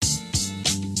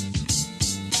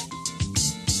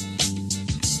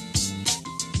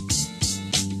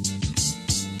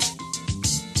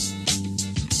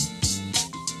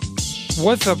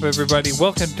What's up, everybody?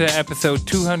 Welcome to episode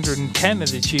 210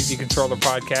 of the Cheesy Controller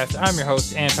Podcast. I'm your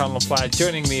host, Anton LaPlatte.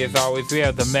 Joining me, as always, we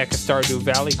have the Mecha Stardew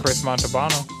Valley, Chris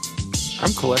Montalbano.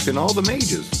 I'm collecting all the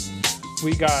mages.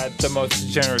 We got the most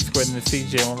degenerate squid in the sea,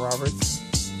 Jalen Roberts.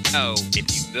 Oh,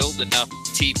 if you build enough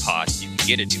teapots, you can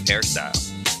get a new hairstyle.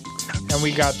 And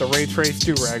we got the Ray Trace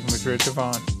Durag, Madrid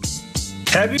Devon.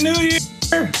 Happy New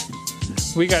Year!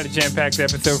 We got a jam-packed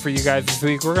episode for you guys this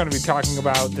week. We're going to be talking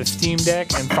about the Steam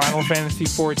Deck and Final Fantasy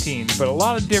XIV, but a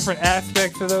lot of different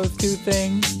aspects of those two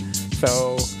things,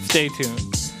 so stay tuned.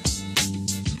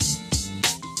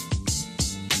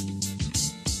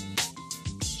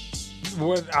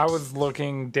 What I was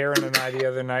looking, Darren and I the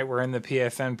other night were in the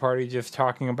PSN party just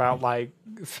talking about like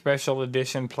special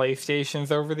edition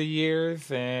PlayStations over the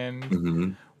years,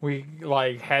 and we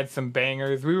like had some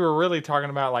bangers. We were really talking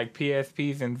about like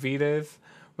PSPs and Vitas,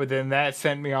 but then that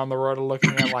sent me on the road of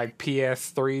looking at like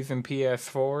PS3s and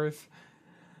PS4s.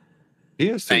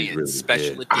 PS3 is really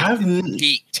special good.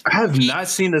 edition. I have not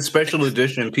seen a special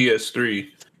edition PS3.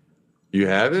 You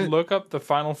have it? Look up the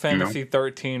Final Fantasy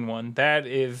 13 one. That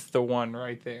is the one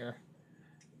right there.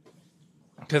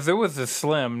 Because it was a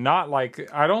slim, not like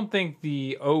I don't think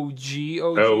the OG.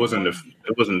 Oh, it wasn't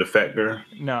the Factor.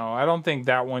 No, I don't think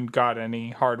that one got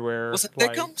any hardware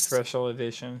like special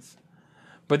editions.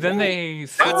 But then they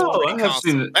sold. I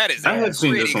have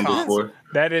seen this one before.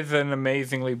 That is an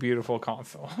amazingly beautiful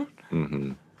console.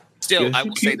 Still, I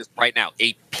will say this right now: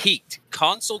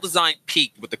 console design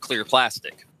peaked with the clear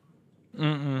plastic.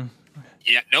 Yeah,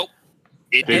 nope.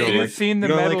 Have you seen the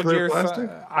Metal Gear?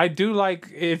 I do like.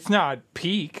 It's not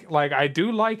peak. Like I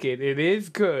do like it. It is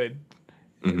good.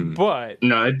 But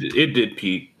no, it did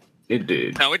peak. It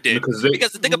did. No, it did.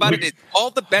 Because the thing about it is, all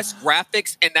the best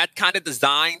graphics and that kind of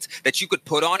designs that you could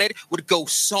put on it would go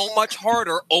so much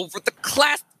harder over the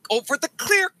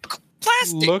clear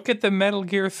plastic. Look at the Metal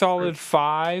Gear Solid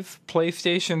 5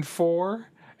 PlayStation 4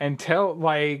 and tell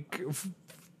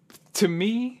to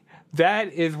me.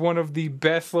 That is one of the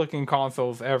best looking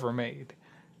consoles ever made.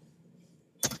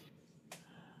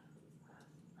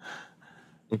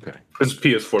 Okay. It's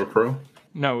PS4 Pro?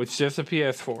 No, it's just a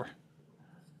PS4.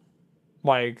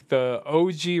 Like the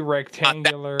OG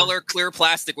rectangular. That color clear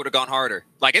plastic would have gone harder.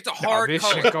 Like it's a hard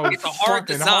color. It's a hard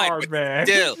design. Hard, man.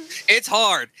 Still, it's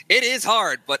hard. It is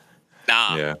hard, but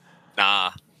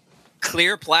nah.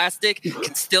 Clear plastic, you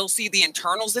can still see the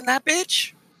internals in that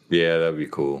bitch. Yeah, that'd be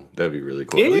cool. That'd be really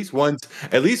cool. At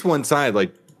least one side,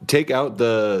 like take out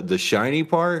the shiny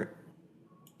part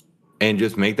and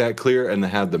just make that clear, and then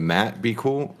have the matte be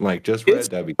cool. Like just red.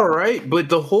 That'd be all right. But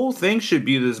the whole thing should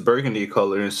be this burgundy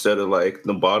color instead of like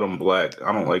the bottom black.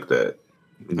 I don't like that.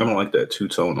 I don't like that two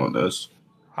tone on this.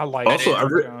 I like. Also,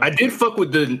 I did fuck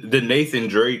with the Nathan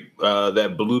Drake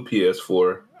that blue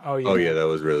PS4. Oh yeah, that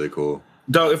was really cool.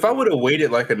 Dog, if I would have waited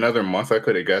like another month, I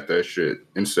could have got that shit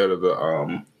instead of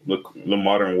the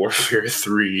Modern Warfare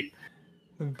 3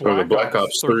 or the Black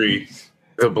Ops 3.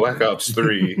 The Black Ops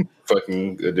 3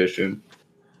 fucking edition.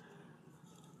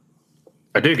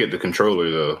 I did get the controller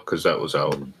though, because that was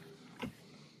out.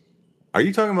 Are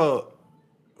you talking about?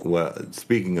 Well,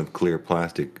 speaking of clear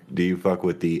plastic, do you fuck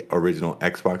with the original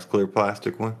Xbox clear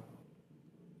plastic one?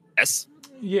 Yes.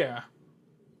 Yeah.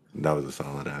 That was a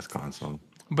solid ass console.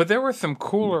 But there were some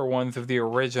cooler ones of the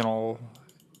original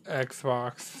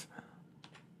Xbox.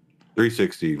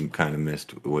 360 kind of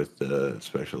missed with the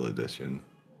special edition.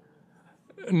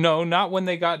 No, not when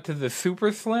they got to the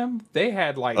Super Slim. They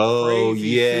had like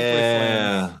crazy Super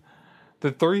Slims.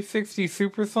 The 360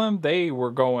 Super Slim, they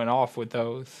were going off with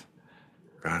those.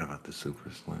 Forgot about the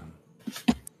Super Slim.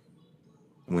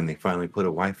 When they finally put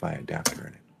a Wi-Fi adapter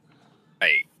in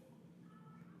it.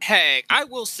 Hey, I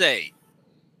will say,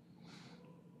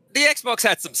 the Xbox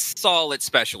had some solid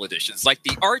special editions, like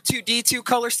the R2-D2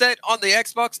 color set on the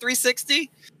Xbox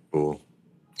 360. Cool.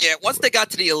 Yeah, once they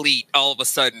got to the Elite, all of a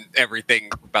sudden, everything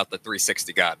about the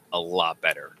 360 got a lot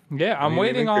better. Yeah, I'm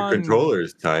waiting on... The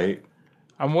controller's tight.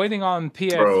 I'm waiting on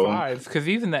PS5s, because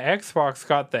even the Xbox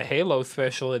got the Halo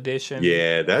special edition.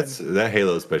 Yeah, that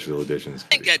Halo special edition is I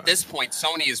think at this point,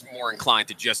 Sony is more inclined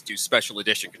to just do special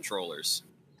edition controllers.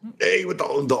 Hey, with the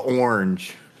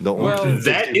orange.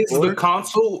 That is the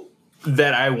console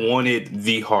that I wanted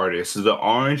the hardest. The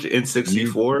orange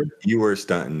N64. You were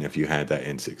stunting if you had that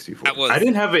N64. I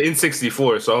didn't have an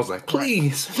N64, so I was like,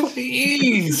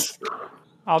 please.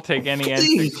 I'll take any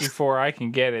N64 I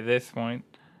can get at this point.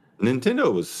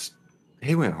 Nintendo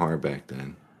he went hard back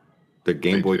then. The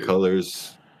Game Boy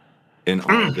colors in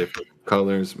all different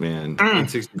colors, man.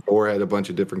 N64 had a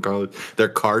bunch of different colors. Their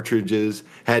cartridges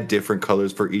had different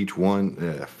colors for each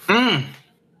one.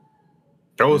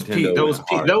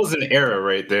 That was an era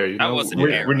right there. You know,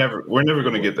 we're never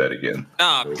going to get that again.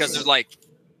 Nah, because there's like,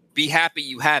 be happy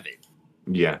you have it.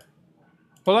 Yeah.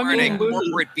 Well, I mean,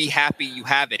 corporate be happy you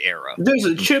have it era. There's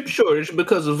a chip shortage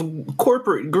because of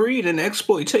corporate greed and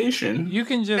exploitation. You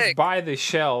can just buy the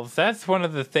shells. That's one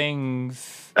of the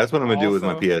things. That's what I'm gonna do with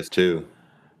my PS2.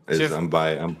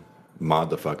 I'm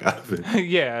mod the fuck out of it.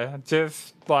 Yeah,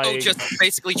 just like just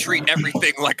basically treat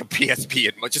everything like a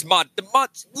PSP and just mod the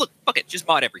mods. Look, fuck it, just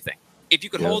mod everything. If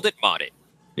you can hold it, mod it.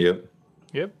 Yep.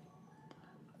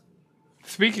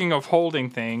 Speaking of holding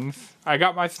things, I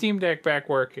got my Steam Deck back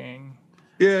working.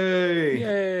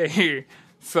 Yay!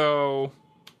 So,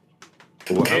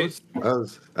 I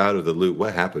was out of the loop.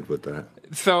 What happened with that?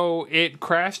 So it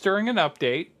crashed during an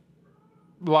update.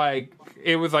 Like,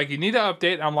 it was like, you need to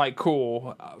update. I'm like,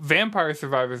 cool. Vampire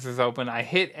Survivors is open. I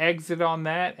hit exit on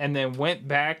that and then went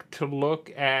back to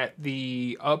look at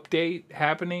the update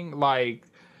happening. Like,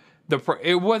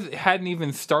 it hadn't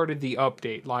even started the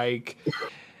update. Like,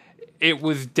 it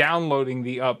was downloading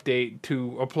the update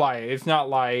to apply it. It's not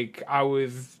like I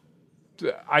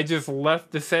just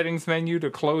left the settings menu to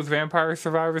close Vampire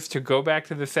Survivors to go back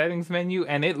to the settings menu,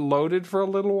 and it loaded for a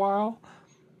little while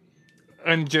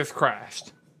and just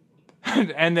crashed.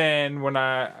 And then when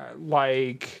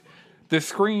the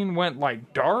screen went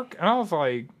like dark, and I was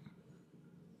like,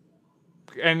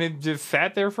 and it just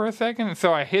sat there for a second. And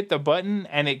so I hit the button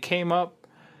and it came up.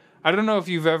 I don't know if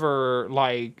you've ever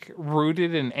like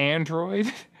rooted an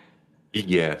Android.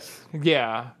 Yes.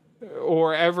 Yeah.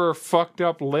 Or ever fucked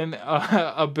up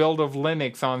a build of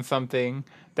Linux on something.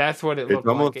 That's what it looked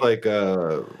like. It's almost like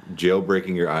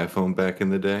jailbreaking your iPhone back in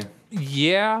the day.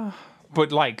 Yeah,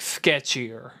 but like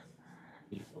sketchier.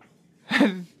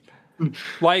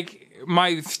 Like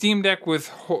my Steam Deck was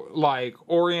like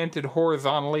oriented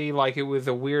horizontally, like it was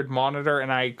a weird monitor,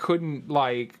 and I couldn't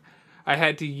I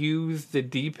had to use the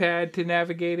D-pad to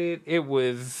navigate it. It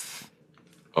was...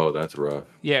 Oh, that's rough.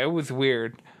 Yeah, it was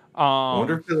weird. I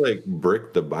wonder if it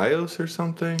bricked the BIOS or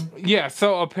something? Yeah,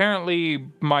 so apparently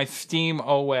my Steam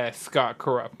OS got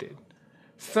corrupted.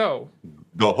 So...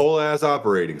 The whole ass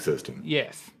operating system.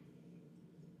 Yes.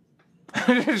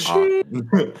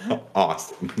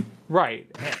 Awesome. Right.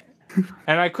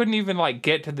 And I couldn't even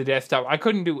get to the desktop. I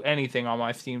couldn't do anything on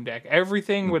my Steam Deck.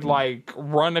 Everything would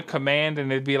run a command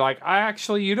and it'd be like,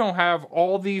 actually, you don't have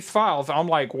all these files. I'm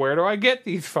like, where do I get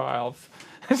these files?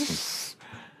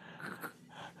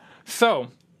 So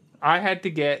I had to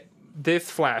get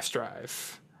this flash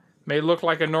drive. May look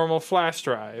like a normal flash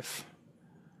drive,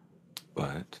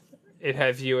 but it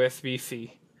has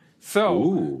USB-C.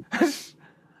 So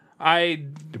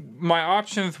my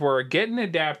options were get an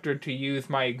adapter to use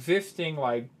my existing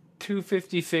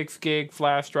 256 gig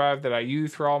flash drive that I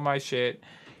use for all my shit.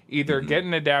 Either get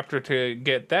an adapter to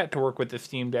get that to work with the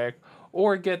Steam Deck,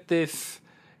 or get this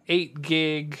 8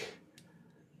 gig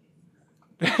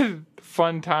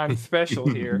fun time special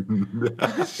here.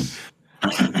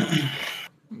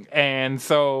 And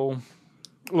so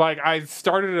I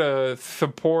started a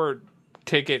support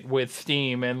ticket with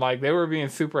Steam, and they were being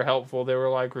super helpful. They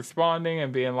were responding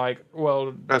and being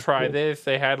well, that's try cool. This.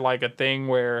 They had a thing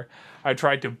where I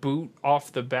tried to boot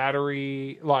off the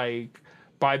battery,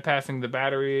 bypassing the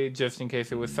battery just in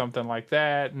case it was something like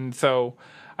that. And so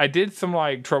I did some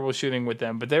troubleshooting with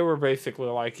them, but they were basically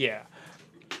yeah,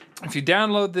 if you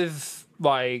download this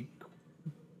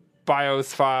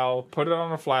BIOS file, put it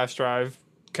on a flash drive,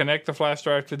 connect the flash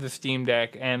drive to the Steam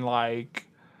Deck, and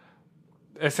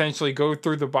essentially go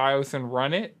through the BIOS and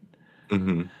run it,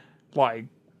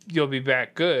 you'll be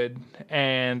back good.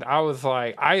 And I was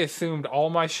I assumed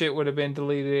all my shit would have been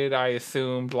deleted. I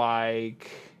assumed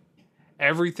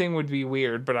everything would be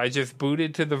weird, but I just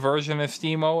booted to the version of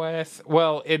SteamOS.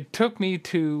 Well, it took me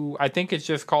to, I think it's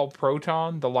just called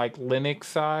Proton, the Linux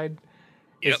side.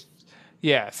 Yep.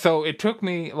 Yeah, so it took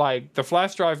me, the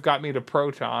flash drive got me to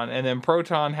Proton, and then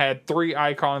Proton had 3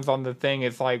 icons on the thing.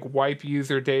 It's wipe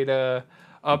user data,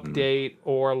 update,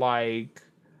 or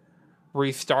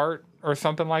restart or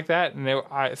something like that. And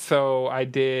I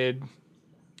did,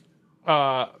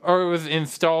 or it was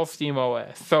install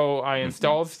SteamOS. So I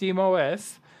installed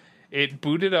SteamOS. It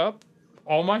booted up.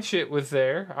 All my shit was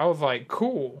there. I was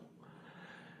cool.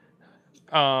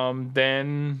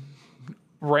 Then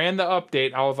ran the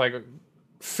update. I was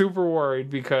super worried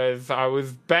because I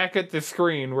was back at the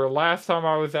screen where last time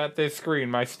I was at this screen,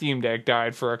 my Steam Deck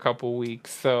died for a couple weeks.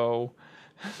 So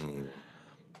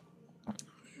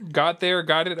got there,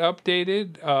 got it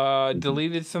updated,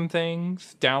 deleted some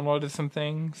things, downloaded some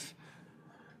things.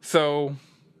 So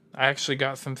I actually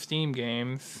got some Steam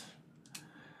games.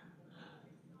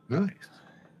 Nice.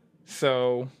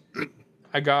 So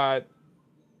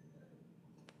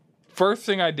First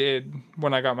thing I did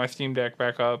when I got my Steam Deck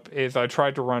back up is I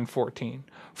tried to run 14.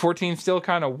 14's still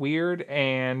kind of weird,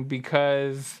 and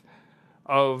because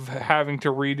of having to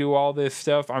redo all this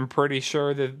stuff, I'm pretty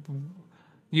sure that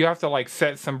you have to like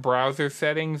set some browser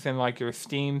settings in like your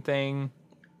Steam thing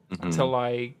to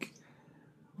like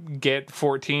get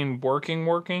 14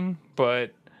 working,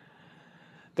 but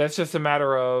that's just a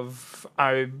matter of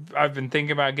I've been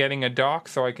thinking about getting a dock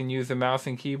so I can use a mouse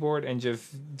and keyboard and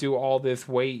just do all this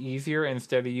way easier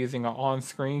instead of using an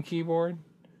on-screen keyboard.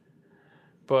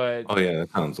 But oh yeah,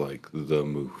 that sounds like the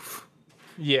move.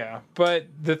 Yeah, but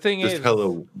the thing is, just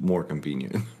hella more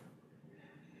convenient.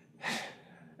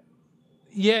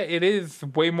 Yeah, it is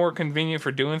way more convenient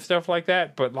for doing stuff like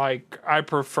that, but like I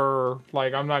prefer,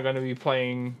 like I'm not going to be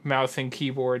playing mouse and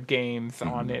keyboard games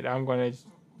on it. I'm going to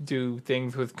do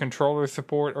things with controller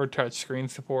support or touchscreen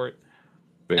support.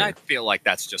 And I feel like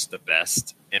that's just the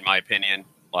best, in my opinion.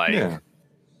 Like, yeah.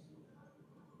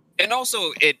 And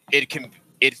also it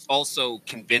also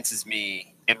convinces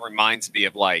me and reminds me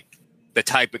of like the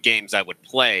type of games I would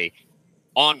play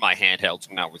on my handhelds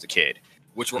when I was a kid,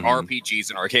 which were RPGs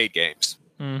and arcade games.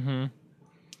 Mm-hmm.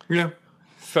 Yeah.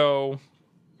 So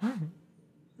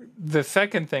the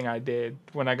second thing I did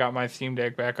when I got my Steam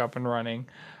Deck back up and running,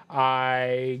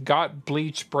 I got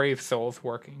Bleach Brave Souls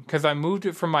working because I moved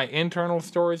it from my internal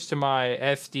storage to my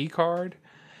SD card,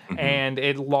 and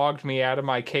it logged me out of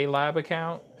my KLab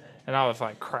account, and I was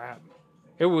like, crap.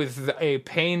 It was a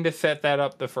pain to set that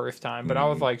up the first time, but I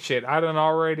was like, shit, I done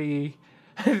already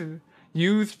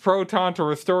used Proton to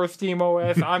restore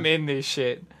SteamOS. I'm in this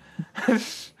shit.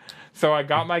 So I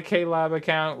got my KLab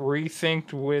account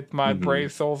resynced with my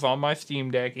Brave Souls on my Steam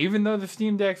Deck. Even though the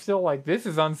Steam Deck's still like, this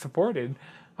is unsupported,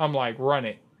 I'm like, run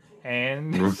it.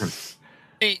 And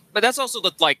but that's also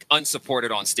the like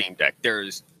unsupported on Steam Deck.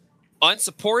 There's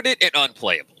unsupported and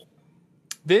unplayable.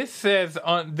 This says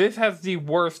this has the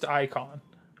worst icon.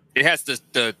 It has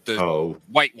the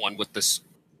white one with the just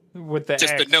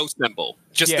X. the no symbol.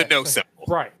 Just the no symbol.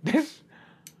 Right.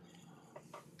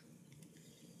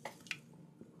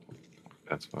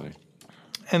 That's funny.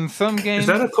 And some games. Is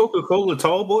that a Coca-Cola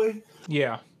tall boy?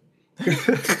 Yeah.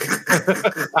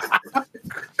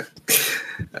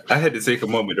 I had to take a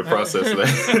moment to process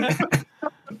that.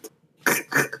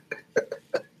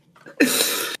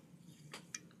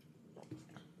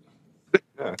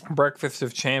 Breakfast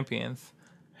of Champions.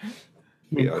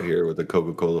 Be out here with a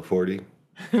Coca-Cola 40.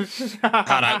 God,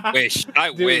 I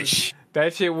wish.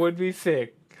 That shit would be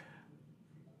sick.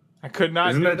 I could not.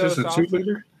 Isn't that just a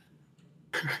 2-liter?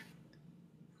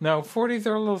 No, 40s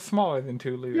are a little smaller than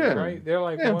 2 liters, right? They're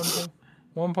like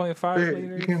 1.5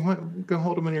 liters. You can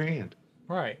hold them in your hand.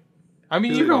 Right. I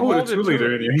mean, you can hold a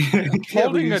 2-liter in your hand. If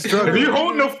you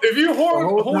hold the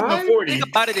 40. The thing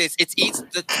about it is, it's easy.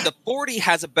 The 40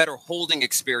 has a better holding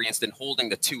experience than holding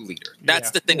the 2-liter.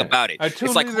 That's the thing about it. A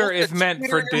 2-liter is meant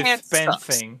for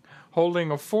dispensing.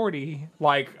 Holding a 40,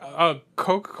 like a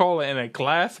Coca-Cola in a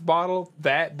glass bottle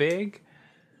that big.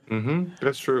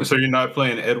 That's true. So you're not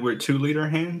playing Edward 2-liter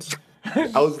hands?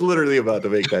 I was literally about to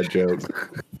make that joke.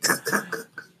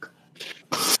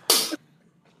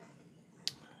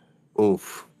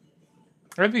 Oof.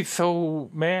 That'd be so,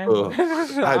 man.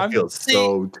 I'd feel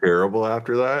so terrible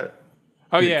after that.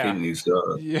 Oh, Your kidneys,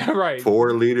 yeah, right.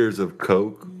 4 liters of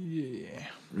Coke. Yeah.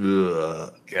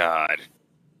 Ugh. God.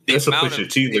 That's a push of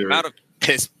tea the amount of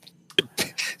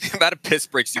piss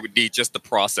breaks you would need just to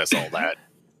process all that.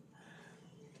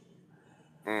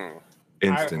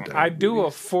 Instant. I do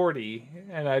a 40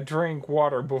 and I drink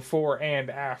water before and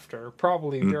after,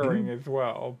 probably during as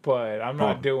well. But I'm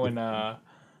not doing I'm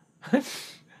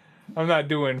not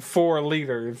doing 4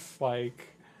 liters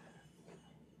like.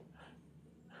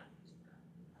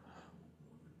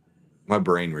 My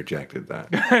brain rejected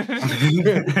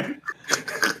that.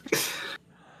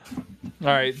 All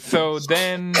right, so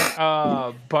then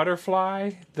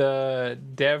Butterfly, the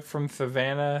dev from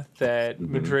Savannah that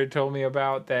Madrid told me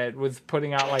about that was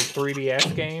putting out like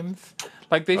 3DS games.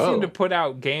 Like they seem to put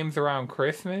out games around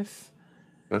Christmas.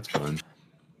 That's fun.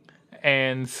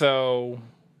 And so,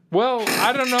 well,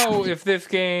 I don't know if this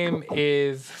game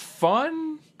is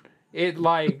fun. It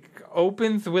like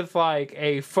opens with like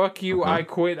a fuck you, I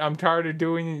quit, I'm tired of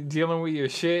dealing with your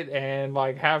shit and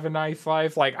like have a nice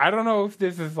life. Like I don't know if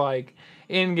this is like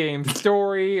in-game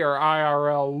story or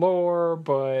IRL lore,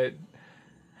 but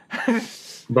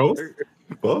both.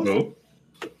 Both.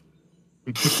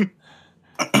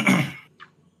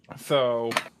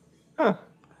 So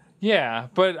yeah,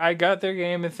 but I got their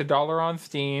game. It's $1 on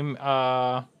Steam.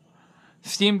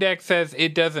 Steam Deck says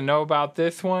it doesn't know about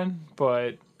this one,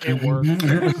 but it works.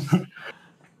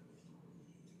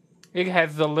 It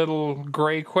has the little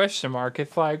gray question mark.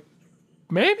 It's like,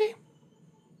 maybe.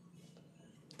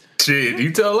 Shit,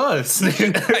 you tell us.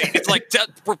 Right. It's like,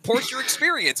 report your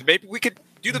experience. Maybe we could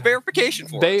do the verification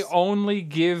for They us. only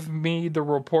give me the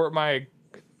report my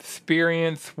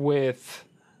experience with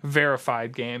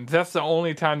verified games. That's the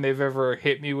only time they've ever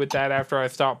hit me with that after I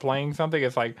stopped playing something.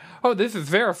 It's like, oh, this is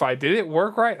verified. Did it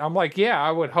work right? I'm like, yeah,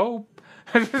 I would hope.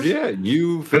 Yeah,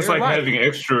 you. It's like Right. having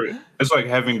extra. It's like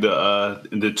having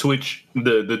the Twitch,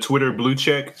 the Twitter blue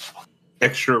check,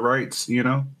 extra rights. You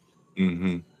know.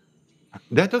 Mm-hmm.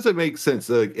 That doesn't make sense.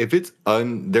 Like, if it's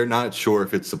they're not sure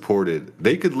if it's supported.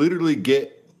 They could literally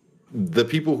get the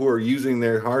people who are using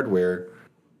their hardware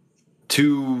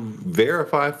to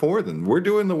verify for them. We're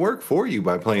doing the work for you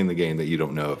by playing the game that you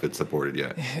don't know if it's supported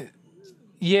yet.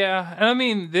 Yeah, and I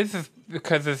mean, this is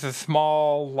because it's a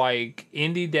small, like,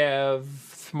 indie dev,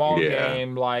 small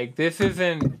game. Like, this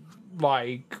isn't,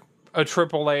 like, a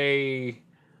AAA.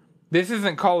 This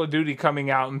isn't Call of Duty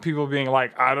coming out and people being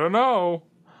like, I don't know.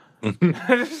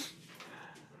 This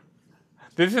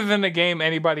isn't a game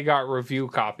anybody got review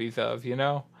copies of, you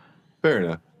know? Fair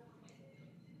enough.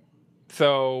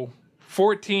 So,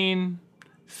 14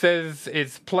 says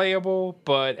it's playable,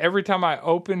 but every time I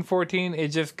open 14, it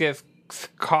just gets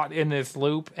caught in this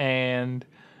loop, and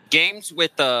Games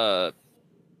with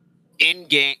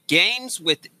in-game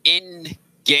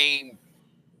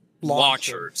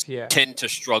launchers yeah. tend to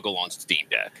struggle on Steam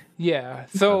Deck. Yeah,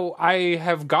 so I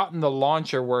have gotten the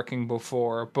launcher working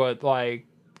before, but like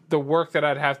the work that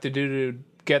I'd have to do to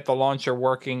get the launcher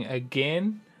working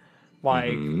again,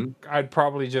 like I'd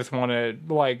probably just want to,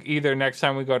 like, either next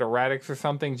time we go to Radix or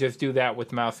something, just do that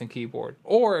with mouse and keyboard.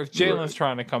 Or if Jalen's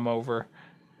trying to come over,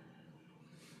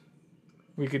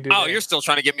 we could do that. Oh, you're still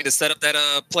trying to get me to set up that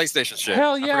PlayStation shit.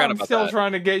 Hell I yeah, forgot I'm about still that.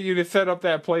 trying to get you to set up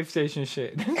that PlayStation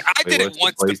shit. I did it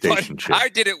what's the once. PlayStation shit? I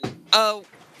did it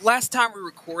last time we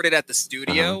recorded at the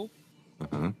studio.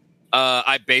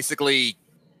 I basically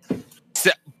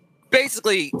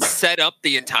set up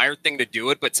the entire thing to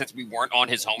do it, but since we weren't on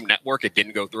his home network, it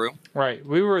didn't go through. Right.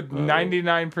 We were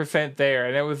 99% there,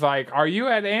 and it was like, are you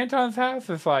at Anton's house?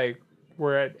 It's like,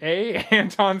 we're at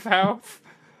Anton's house.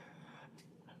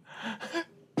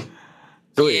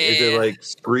 So wait, is it Yeah. like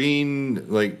screen,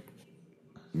 like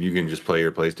you can just play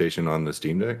your PlayStation on the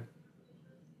Steam Deck?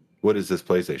 What is this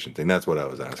PlayStation thing? That's what I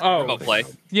was asking. Oh. Remote play.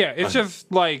 Yeah, it's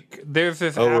just like, there's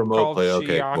this Oh, app remote called play.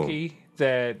 Okay, cool. Shiaki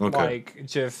that Okay. like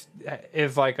just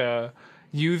is like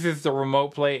uses the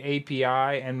remote play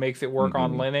API and makes it work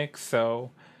on Linux.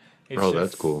 So it's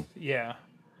That's cool. Yeah.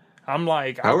 I'm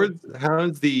like, How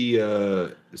is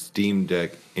the Steam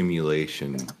Deck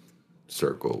emulation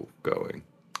circle going?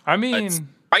 I mean,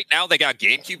 Right now, they got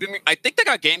GameCube. I think they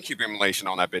got GameCube emulation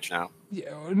on that bitch now.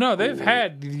 yeah, no, they've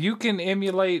had, you can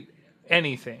emulate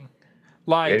anything.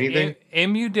 Like, Anything?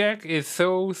 EmuDeck is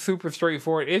so super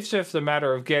straightforward. It's just a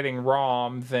matter of getting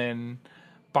ROMs and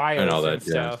BIOS And all and that,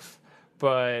 yeah. stuff.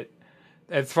 But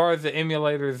as far as the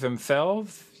emulators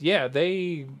themselves, yeah,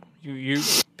 you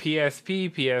PSP,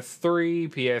 PS3,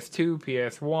 PS2,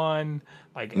 PS1,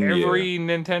 like every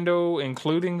Nintendo,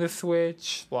 including the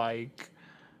Switch, like.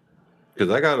 Because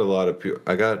I got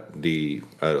I got the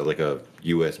like a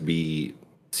USB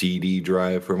CD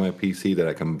drive for my PC that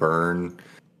I can burn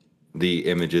the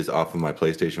images off of my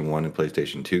PlayStation 1 and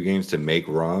PlayStation 2 games to make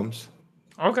ROMs.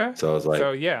 Okay. So I was like,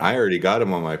 So, yeah. I already got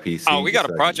them on my PC. Oh, we got a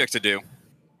just project to do.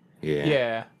 Yeah.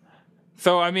 Yeah.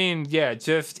 So, I mean, yeah,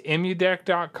 just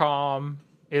emudeck.com.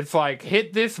 It's like,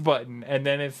 hit this button, and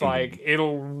then it's like,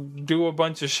 it'll do a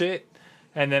bunch of shit,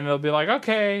 and then it'll be like,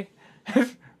 okay,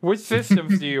 which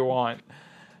systems do you want?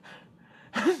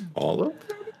 All of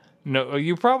them? No,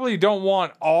 you probably don't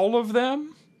want all of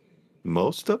them.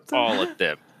 Most of them? All of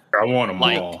them. I want them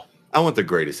Like- all. I want the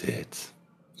greatest hits.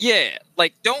 Yeah,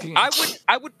 like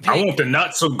I would pick, I want the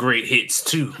not so great hits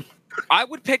too. I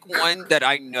would pick one that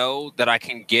I know that I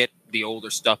can get the older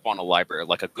stuff on a library,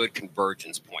 like a good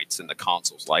convergence points in the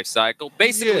console's life cycle.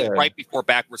 Basically, Yeah. right before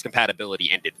backwards compatibility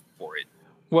ended for it.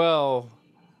 Well,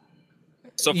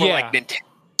 So for Yeah. like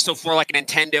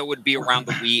Nintendo, it would be around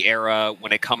the Wii era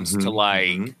when it comes to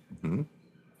like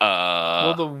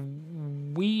well, the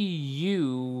Wii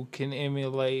U can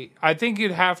emulate. I think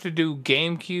you'd have to do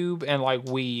GameCube and like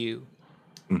Wii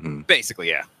U. basically,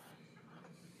 yeah.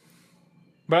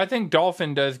 But I think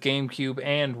Dolphin does GameCube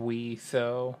and Wii,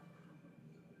 so.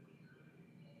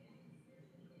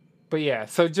 But yeah,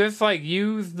 so just like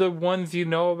use the ones you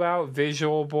know about,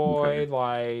 Visual Boy,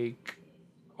 like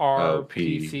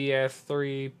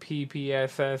RPCS3,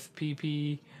 PPSS,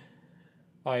 PP,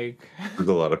 like, There's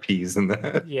a lot of P's in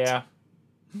that. yeah.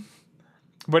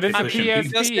 But it's a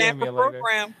Efficient. Just PSP stand for emulator.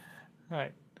 program.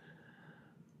 Right.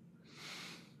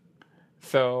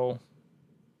 So,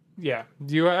 yeah,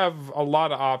 you have a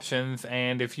lot of options,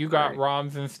 and if you got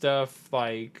ROMs and stuff,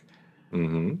 like,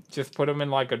 just put them in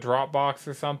like a Dropbox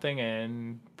or something,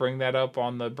 and bring that up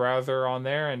on the browser on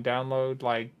there, and download.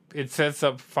 Like, it sets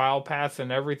up file paths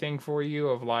and everything for you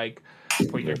of like,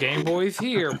 put your Game Boys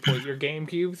here, put your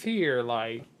GameCubes here,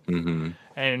 like,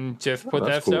 and just put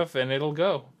that stuff, and it'll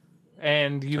go.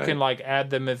 And you can like add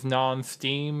them as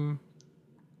non-Steam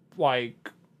like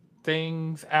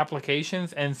things,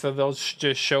 applications, and so they'll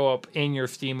just show up in your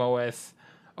SteamOS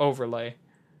overlay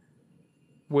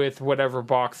with whatever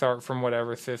box art from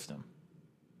whatever system.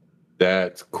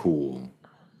 That's cool.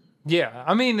 Yeah,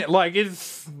 I mean, like,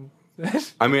 it's.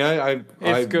 I mean, I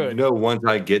good. know once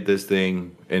I get this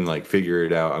thing and like figure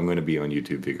it out, I'm going to be on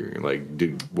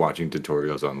YouTube watching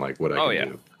tutorials on like what I can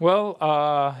do. Well,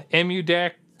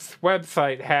 EmuDeck's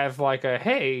website has like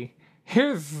hey,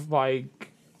 here's like.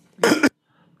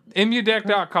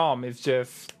 EmuDeck.com is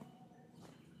just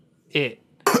it.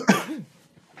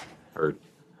 Heard.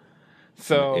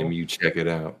 So Emu, check it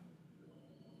out.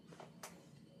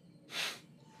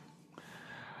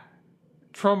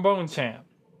 Trombone Champ.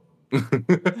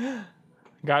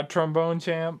 Got Trombone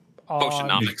Champ on.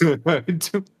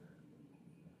 Oceanomics.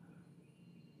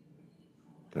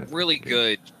 Really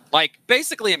good. Like,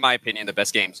 basically, in my opinion, the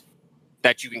best games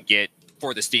that you can get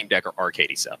for the Steam Deck are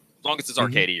arcadey stuff. As long as it's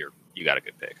arcadey, you got a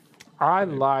good pick. I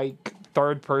like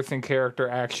third-person character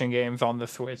action games on the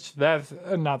Switch. That's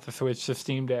not the Switch, the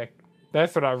Steam Deck.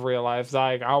 That's what I've realized.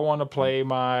 Like, I want to play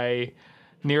my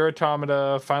Nier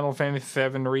Automata, Final Fantasy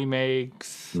VII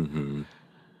remakes,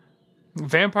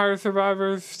 Vampire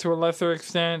Survivors to a lesser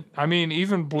extent. I mean,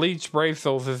 even Bleach Brave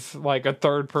Souls is like a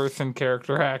third-person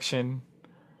character action.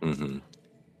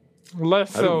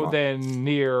 Less so than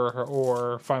Nier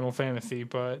or Final Fantasy,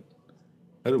 but...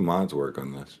 How do mods work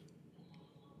on this?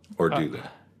 Or do they?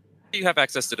 You have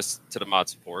access to the mod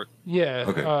support. Yeah,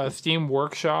 okay. Steam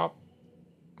Workshop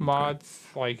mods,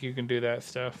 like you can do that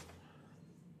stuff.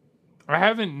 I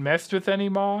haven't messed with any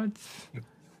mods,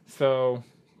 so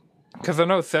because I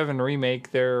know 7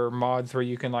 Remake, there are mods where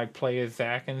you can like play as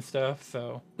Zack and stuff.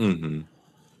 So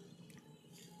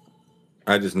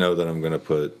I just know that I'm gonna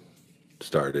put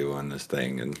Stardew on this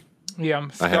thing, and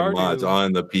Stardew, I have mods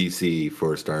on the PC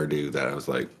for Stardew that I was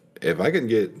like, if I can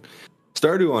get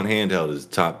Stardew on handheld is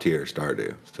top tier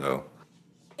Stardew. So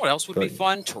what else would be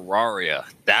fun? Terraria.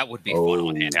 That would be fun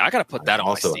on handheld. I gotta put that on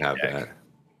my Steam Deck. That.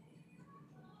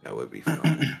 That would be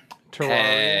fun. Terraria.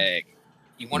 Heck,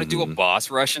 you want to do a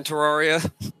boss rush in Terraria?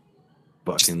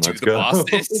 Fucking let's go.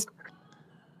 Bosses.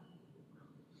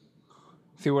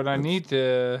 See, what I need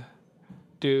to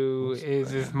do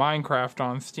is Minecraft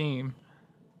on Steam.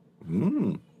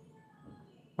 Minecraft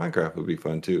would be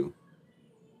fun too.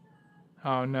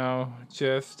 Oh no,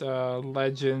 just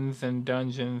Legends and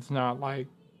Dungeons, not like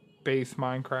base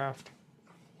Minecraft.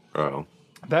 Oh.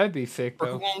 That'd be sick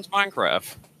though. Who owns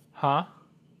Minecraft? Huh?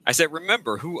 I said,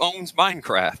 remember, who owns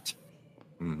Minecraft?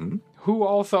 Who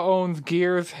also owns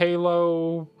Gears,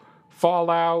 Halo,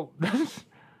 Fallout?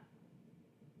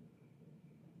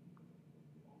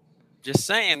 Just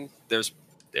saying, there's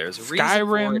a reason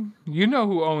Skyrim. for it. You know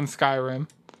who owns Skyrim.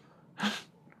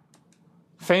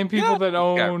 Same people that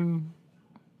own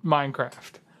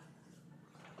Minecraft.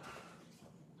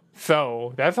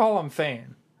 So, that's all I'm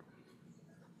saying.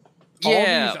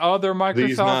 Yeah. All these other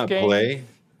Microsoft games.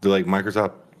 Do like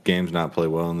Microsoft games not play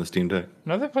well on the Steam Deck?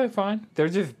 No, they play fine. They're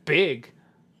just big.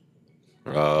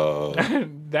 Oh.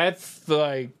 That's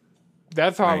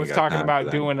how I was talking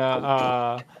about doing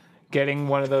getting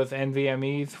one of those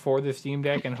NVMEs for the Steam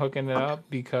Deck and hooking it up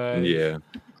because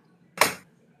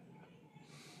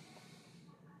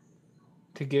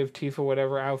to give Tifa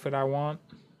whatever outfit I want.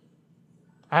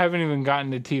 I haven't even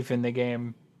gotten to Tifa in the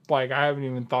game. Like, I haven't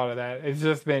even thought of that. It's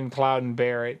just been Cloud and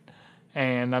Barrett,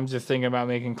 and I'm just thinking about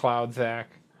making Cloud Zack.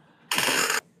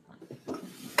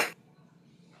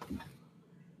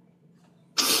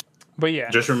 But yeah.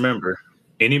 Just remember,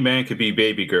 any man could be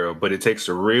baby girl, but it takes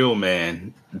a real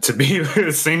man to be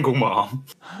a single mom.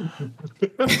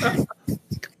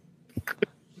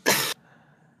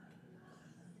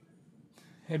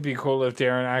 It'd be cool if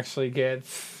Darren actually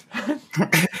gets...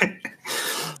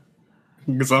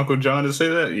 Does Uncle John to say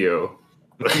that? Yo.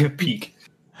 Peak.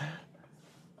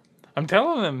 I'm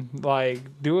telling him, like,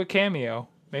 do a cameo.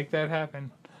 Make that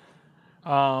happen.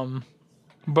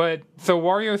 But, so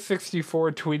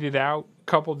Wario64 tweeted out a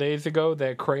couple days ago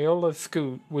that Crayola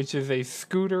Scoot, which is a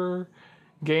scooter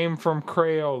game from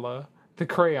Crayola, the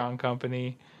crayon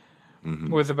company,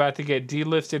 was about to get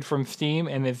delisted from Steam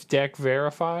and its deck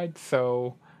verified,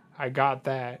 so I got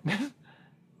that.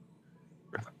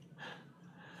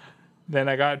 Then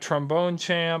I got Trombone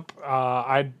Champ.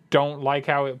 I don't like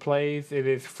how it plays. It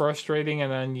is frustrating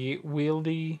and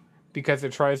unwieldy because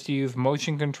it tries to use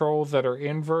motion controls that are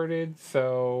inverted.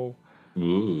 So,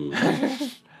 Ooh.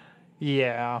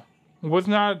 yeah, was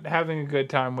not having a good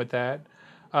time with that.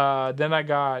 Then I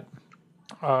got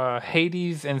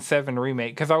Hades and 7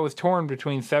 Remake because I was torn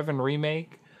between 7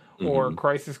 Remake or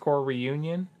Crisis Core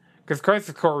Reunion. Because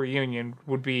Crisis Core Reunion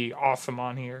would be awesome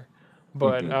on here.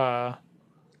 But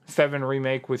 7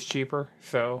 Remake was cheaper.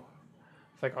 So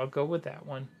it's like, I'll go with that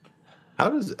one. How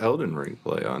does Elden Ring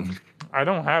play on? I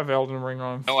don't have Elden Ring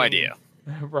on. No idea.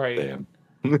 Right. Damn.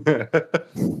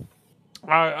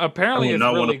 Apparently, I would it's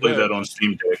not really want to play good. that on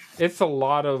Steam Deck. It's a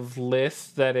lot of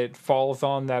lists that it falls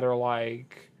on that are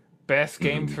like best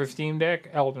games for Steam Deck.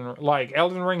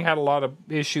 Elden Ring had a lot of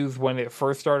issues when it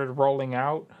first started rolling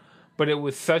out, but it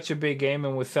was such a big game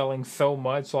and was selling so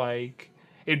much, like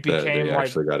it That became they like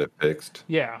actually got it fixed.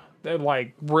 yeah,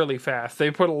 like really fast.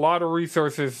 They put a lot of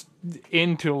resources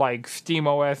into like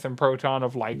SteamOS and Proton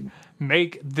of like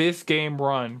make this game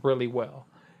run really well.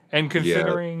 And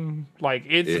considering like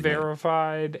it's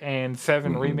verified and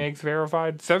 7 Remakes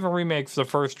verified, 7 Remakes the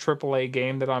first AAA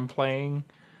game that I'm playing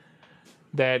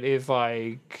that is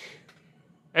like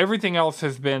everything else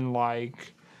has been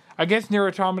like, I guess Nier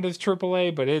Automata's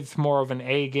AAA, but it's more of an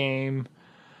A game.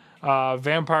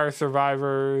 Vampire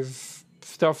Survivors,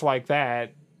 stuff like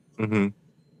that.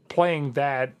 Playing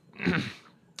that,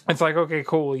 it's like, okay,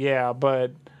 cool, yeah,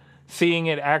 but seeing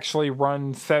it actually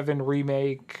run 7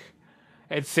 Remake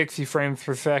at 60 frames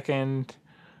per second,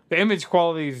 the image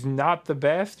quality is not the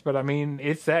best, but I mean,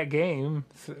 it's that game,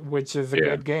 which is a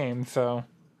good game, so.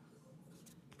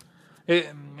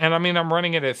 And I mean, I'm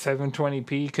running it at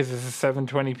 720p because it's a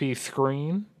 720p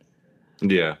screen.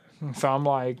 Yeah. So I'm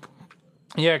like,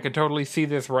 yeah, I could totally see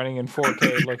this running in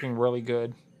 4K looking really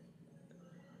good.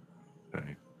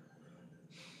 Okay.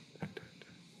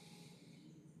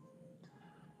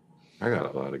 I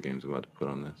got a lot of games I'm about to put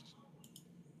on this.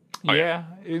 Oh, yeah,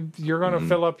 you're going to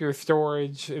fill up your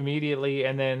storage immediately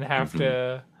and then have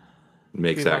to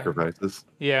make be sacrifices.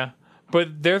 Yeah.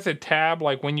 But there's a tab,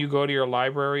 like when you go to your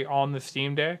library on the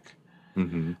Steam Deck,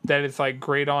 that it's like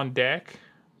great on deck.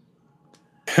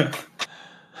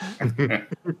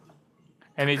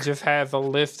 And it just has a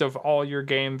list of all your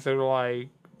games that are like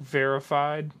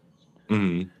verified.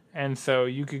 And so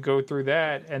you could go through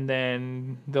that, and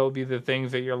then there'll be the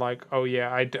things that you're like, oh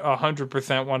yeah, I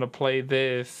 100% want to play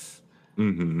this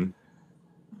in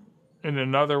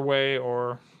another way,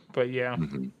 but yeah.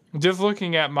 Just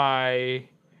looking at my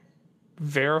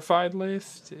verified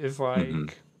list is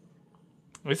like,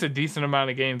 it's a decent amount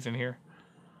of games in here.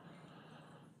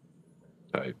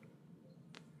 Type.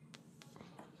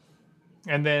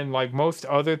 And then, like most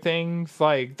other things,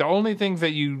 like the only things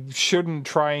that you shouldn't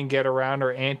try and get around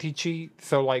are anti-cheat.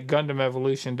 So, like Gundam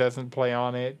Evolution doesn't play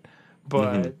on it,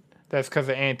 but that's because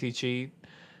of anti-cheat.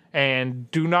 And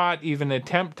do not even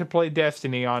attempt to play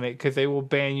Destiny on it because they will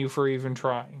ban you for even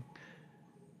trying.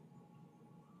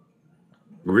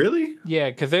 Really? Yeah,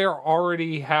 because they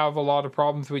already have a lot of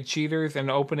problems with cheaters,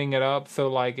 and opening it up so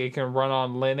like it can run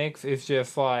on Linux is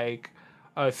just like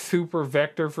a super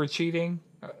vector for cheating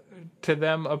to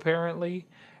them apparently.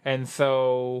 And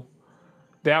so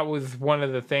that was one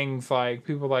of the things, like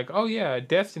people like, oh yeah,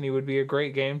 Destiny would be a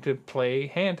great game to play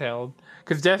handheld,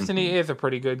 because Destiny is a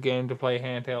pretty good game to play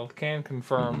handheld. Can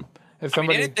confirm. If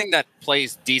somebody, anything that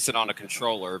plays decent on a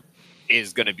controller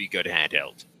is going to be good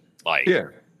handheld. Like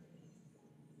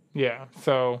yeah.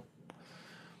 So,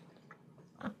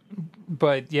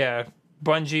 but yeah,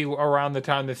 Bungie, around the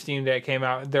time the Steam Deck came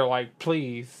out, they're like,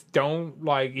 please don't,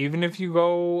 like, even if you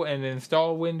go and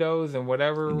install Windows and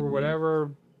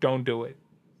whatever, don't do it.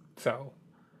 So.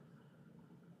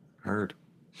 Heard.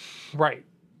 Right.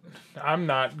 I'm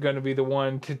not going to be the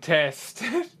one to test.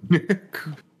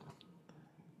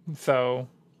 So.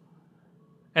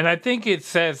 And I think it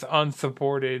says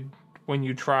unsupported when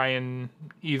you try and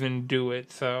even do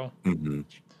it, so.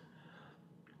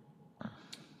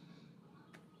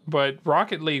 But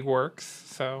Rocket League works,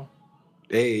 so.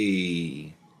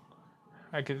 Hey.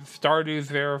 Stardew's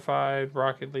verified,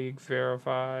 Rocket League's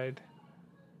verified.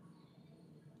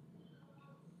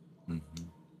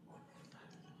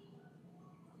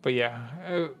 But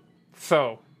yeah,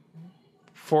 so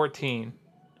 14.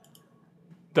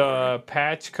 The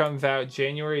patch comes out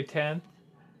January 10th,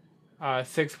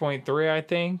 6.3, I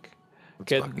think.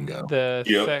 Let's fucking go.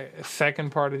 The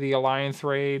second part of the Alliance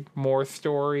raid, more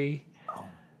story.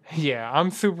 Yeah,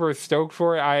 I'm super stoked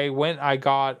for it. I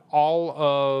got all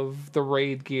of the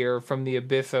raid gear from the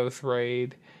Abyssos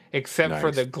raid, except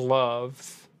for the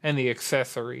gloves and the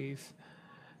accessories.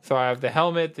 So I have the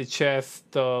helmet, the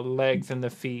chest, the legs, and the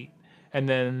feet. And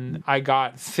then I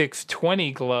got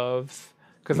 620 gloves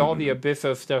because all the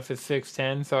Abysso stuff is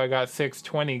 610. So I got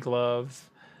 620 gloves.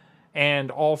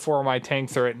 And all 4 of my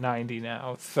tanks are at 90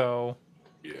 now. So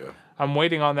Yeah. I'm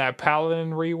waiting on that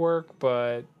Paladin rework,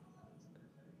 but...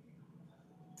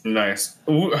 Nice.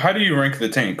 How do you rank the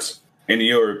tanks, in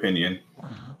your opinion?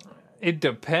 It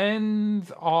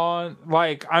depends on...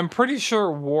 Like, I'm pretty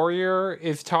sure Warrior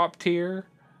is top tier.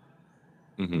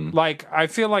 Like, I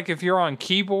feel like if you're on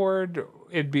keyboard,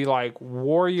 it'd be like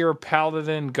Warrior,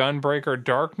 Paladin, Gunbreaker,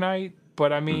 Dark Knight.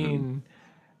 But, I mean,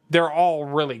 they're all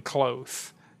really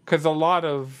close. Because a lot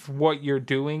of what you're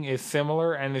doing is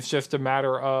similar, and it's just a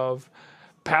matter of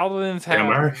Paladins have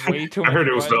way too many I heard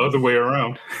it was the other way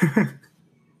around.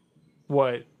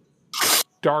 What?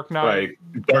 Dark Knight?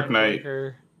 Like, Dark Knight,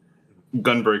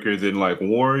 Gunbreaker, then, like,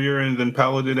 Warrior, and then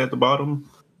Paladin at the bottom?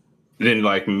 Then,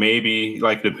 like, maybe,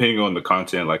 like, depending on the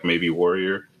content, like, maybe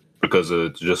Warrior, because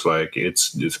of just, like,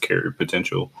 it's carry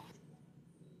potential.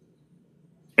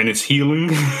 And it's healing.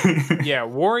 Yeah,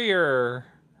 Warrior...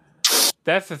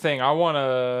 That's the thing. I want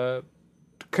to...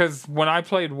 Because when I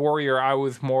played Warrior, I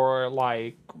was more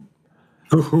like...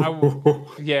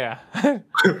 yeah.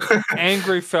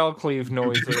 Angry Fellcleave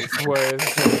noises was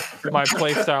my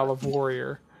playstyle of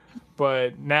Warrior.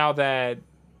 But now that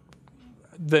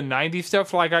the 90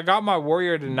 stuff, like I got my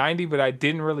Warrior to 90, but I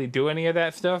didn't really do any of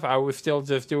that stuff. I was still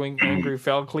just doing Angry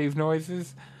Fellcleave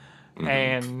noises.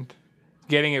 And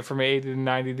getting it from 80 to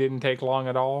 90 didn't take long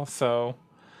at all, so...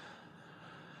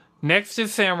 Next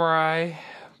is Samurai,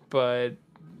 but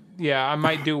yeah, I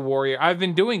might do Warrior. I've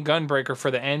been doing Gunbreaker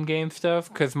for the end game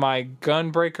stuff because my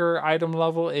Gunbreaker item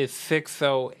level is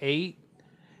 608,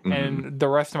 and the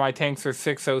rest of my tanks are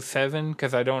 607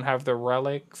 because I don't have the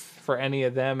relics for any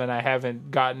of them, and I haven't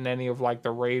gotten any of like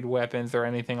the raid weapons or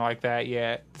anything like that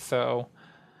yet. So,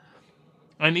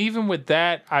 and even with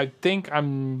that, I think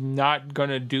I'm not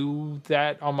gonna do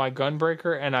that on my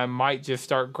Gunbreaker, and I might just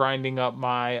start grinding up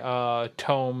my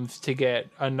tomes to get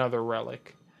another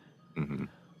relic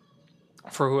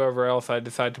for whoever else I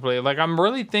decide to play. Like, I'm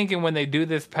really thinking when they do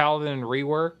this Paladin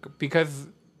rework, because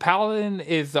Paladin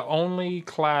is the only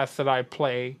class that I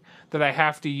play that I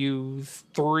have to use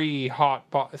 3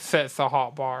 sets of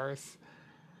hotbars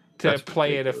to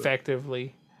play it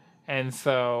effectively. And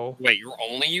so... Wait, you're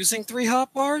only using 3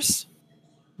 hotbars?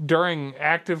 During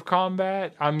active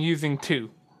combat, I'm using 2.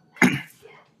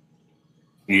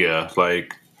 Yeah,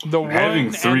 like... The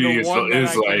having 3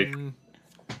 is like...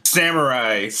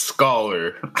 Samurai,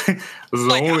 Scholar. This is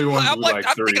the only one I'm with like 3.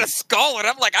 I'm thinking of Scholar, and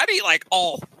I'm like, I need like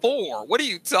all 4. What are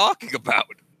you talking about?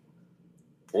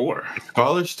 4.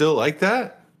 Scholars still like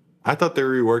that? I thought they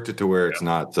reworked it to where it's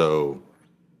not so...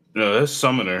 No, that's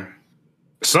Summoner.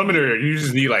 Summoner, you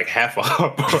just need like half a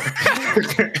hotbar.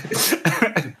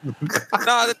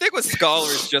 Nah, the thing with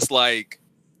Scholar is just like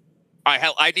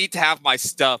I need to have my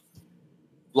stuff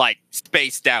like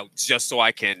spaced out just so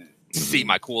I can see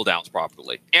my cooldowns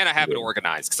properly, and I have it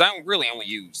organized because I don't really only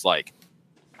use like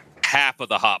half of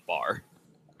the hotbar.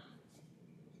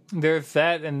 There's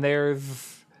that, and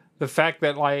there's the fact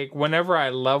that like whenever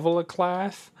I level a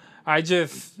class, I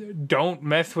just don't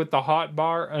mess with the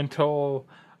hotbar until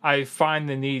I find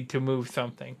the need to move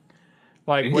something.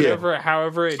 Like whatever,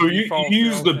 however it. So you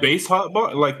use the base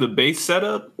hotbar, like the base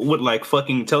setup, with like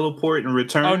fucking teleport and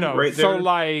return. Oh no! Right So there?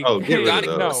 like, You gotta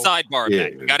keep a sidebar. Yeah.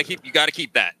 You gotta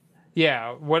keep that.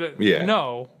 Yeah. What? Yeah.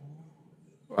 No.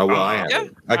 Oh well, I have Yeah.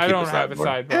 it. I don't have a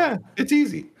sidebar. Yeah, it's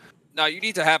easy. No, you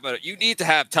need to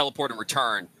have teleport and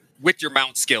return with your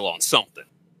mount skill on something.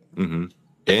 Mm-hmm.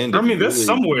 And I mean, that's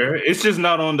somewhere. It's just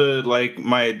not on the like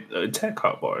my attack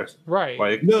hotbars. Right.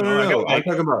 Like No. like, I'm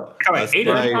talking about. like 8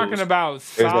 I'm talking about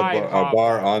There's side a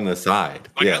bar on the side.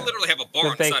 Like Yeah. I literally have a bar on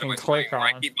That the they side of can my click screen where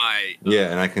I on. keep my. Yeah,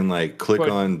 and I can like click But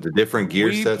on the different gear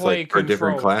we sets play like for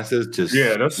different control. classes to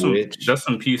yeah, that's some switch.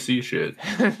 PC shit.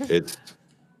 It's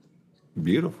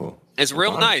beautiful. It's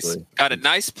real nice. Honestly. Got a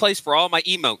nice place for all my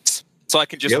emotes, so I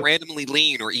can just randomly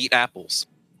lean or eat apples.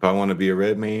 If I want to be a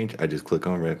red mage, I just click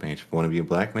on red mage. If I want to be a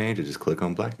black mage, I just click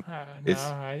on black mage. It's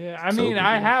I so mean,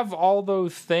 I convenient. have all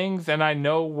those things, and I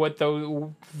know what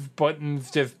those buttons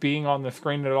just being on the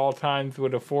screen at all times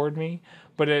would afford me.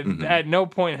 But at no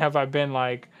point have I been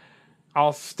like,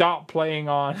 I'll stop playing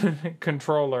on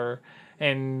controller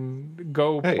and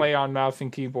go play on mouse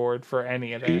and keyboard for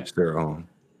any of that. Each their own.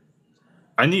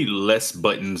 I need less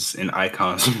buttons and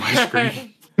icons on my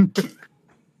screen.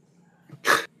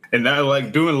 And now,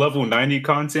 like, doing level 90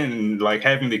 content and, like,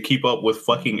 having to keep up with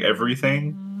fucking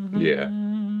everything. Yeah.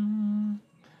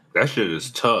 That shit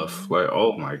is tough. Like,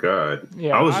 oh my god.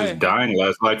 Yeah, I was just dying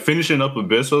finishing up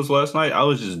Abyssos last night. I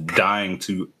was just dying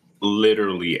to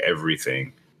literally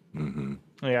everything. Mm-hmm.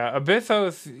 Yeah,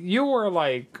 Abyssos, you were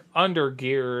like under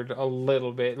geared a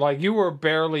little bit. Like you were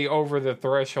barely over the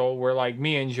threshold where like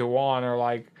me and Juwan are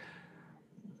like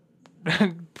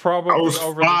probably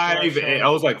over I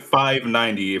was like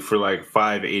 590 for like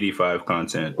 585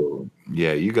 content.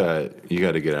 Yeah, you got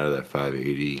to get out of that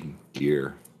 580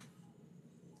 gear.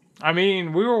 I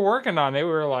mean, we were working on it.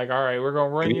 We were like, all right, we're gonna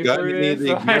run you through this.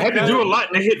 I had to do a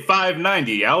lot to hit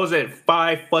 590. I was at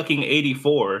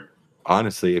 584.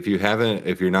 Honestly, if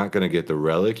you're not gonna get the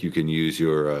relic, you can use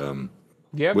your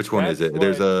Yep. Which one is it?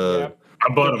 There's a.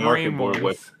 I bought a market board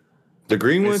with. The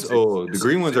green ones? The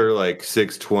green ones are like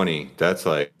 620. That's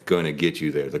like going to get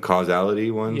you there. The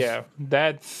causality ones? Yeah,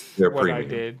 that's they're what premium. I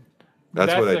did.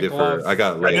 That's what I did for. I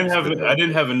got. I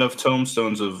didn't have enough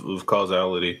tomestones of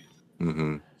causality.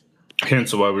 Mm-hmm.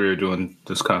 Hence why we were doing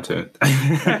this content.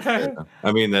 Yeah.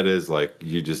 I mean, that is like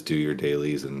you just do your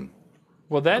dailies and.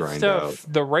 Well, that stuff,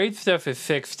 the raid stuff is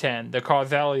 610. The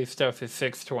causality stuff is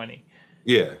 620.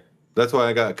 Yeah. That's why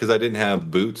I got, because I didn't have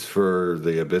boots for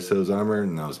the Abyssos armor,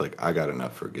 and I was like, I got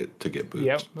enough to get boots.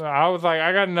 Yep. I was like,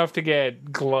 I got enough to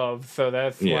get gloves, so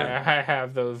that's why I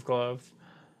have those gloves.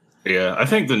 Yeah, I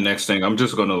think the next thing, I'm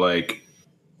just going to like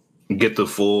get the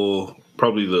full,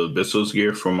 probably the Abyssos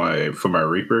gear for my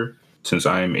Reaper, since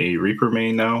I am a Reaper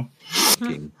main now.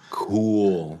 Fucking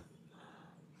cool.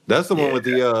 That's the one with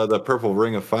the purple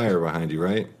ring of fire behind you,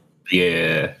 right?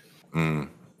 Yeah.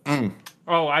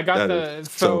 Oh, I got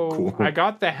so cool. I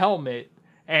got the helmet,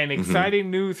 and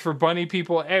exciting news for bunny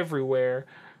people everywhere.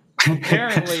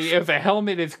 Apparently, if a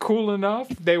helmet is cool enough,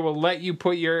 they will let you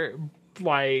put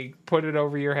it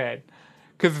over your head.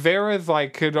 Because Vera's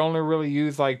like could only really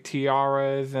use like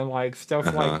tiaras and like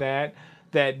stuff like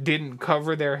that didn't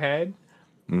cover their head.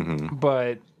 Mm-hmm.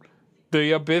 But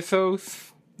the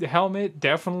Abyssos helmet,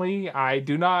 definitely.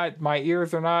 My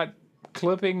ears are not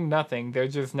clipping, nothing. They're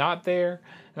just not there.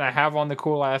 And I have on the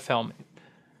cool ass helmet.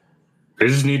 They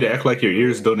just need to act like your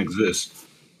ears don't exist.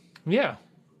 Yeah.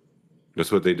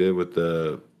 That's what they did with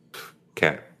the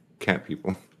cat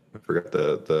people. I forgot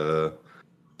the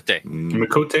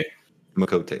Makote.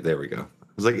 Makote. There we go. I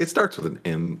was like, it starts with an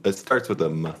M. It starts with a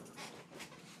M.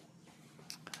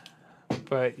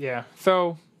 But yeah,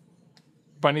 so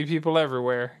bunny people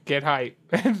everywhere, get hype.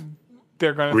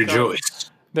 They're gonna rejoice.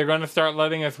 They're going to start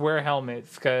letting us wear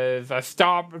helmets because I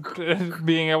stopped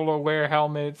being able to wear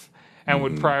helmets and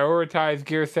would prioritize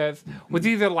gear sets with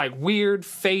either like weird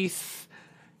face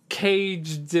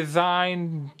cage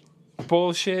design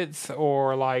bullshits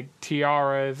or like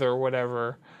tiaras or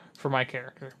whatever for my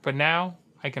character. But now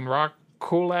I can rock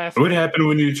cool ass. What happened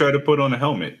when you try to put on a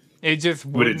helmet? It just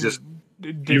would it just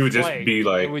display. You would just be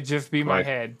like it would just be my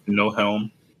head. No helm.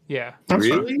 Yeah.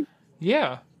 Really?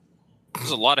 Yeah.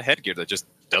 There's a lot of headgear that just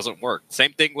doesn't work.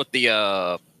 Same thing with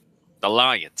the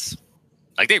Lions.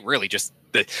 Like they really just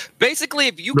basically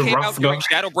if you came out during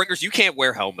Shadowbringers, you can't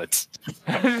wear helmets.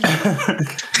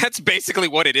 That's basically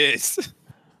what it is.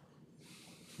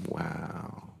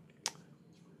 Wow.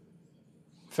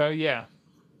 So yeah,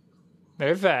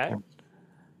 there's that.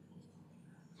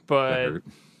 But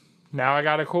now I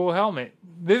got a cool helmet.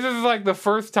 This is like the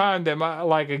first time that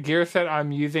a gear set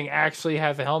I'm using actually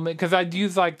has a helmet, because I'd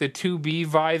use like the 2B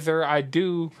visor. I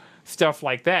do stuff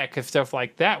like that because stuff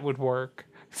like that would work.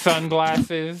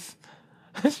 Sunglasses.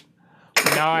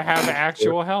 Now I have an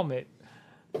actual helmet.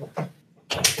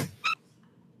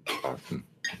 Awesome.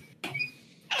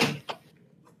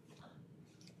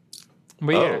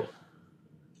 But yeah.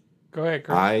 Go ahead,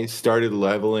 Kurt. I started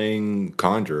leveling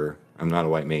Conjurer. I'm not a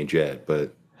white mage yet,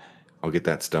 but I'll get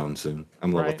that stone soon.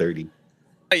 I'm level 30.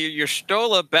 You're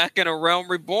Stola back in a Realm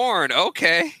Reborn.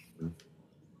 Okay.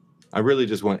 I really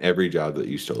just want every job that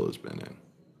Ustola's been in.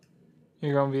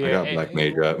 You're going to be I got Black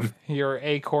Mage up. Your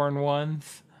acorn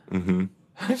ones. Mm-hmm.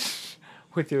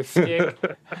 With your stick.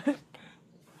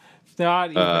 It's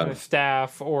not even a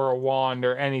staff or a wand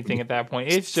or anything at that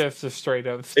point. It's just a straight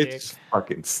up stick. It's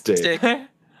fucking stick.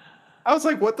 I was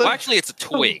like, what the? Well, actually, it's a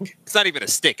twig. It's not even a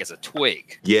stick. It's a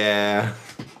twig. Yeah.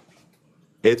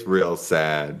 It's real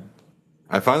sad.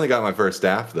 I finally got my first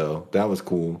staff, though. That was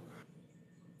cool.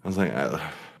 I was like,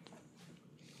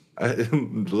 it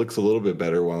looks a little bit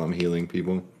better while I'm healing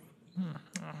people.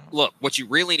 Look, what you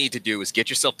really need to do is get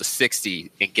yourself to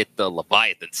 60 and get the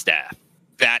Leviathan staff.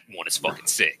 That one is fucking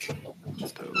sick.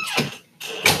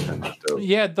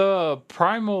 Yeah, the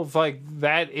primals, like,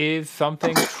 that is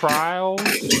something. Trial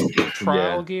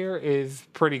gear is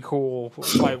pretty cool.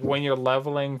 Like, when you're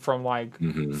leveling from, like,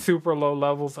 super low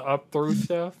levels up through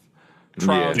stuff.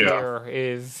 trial gear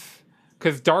is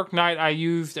because Dark Knight I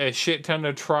used a shit ton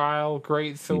of trial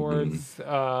great swords.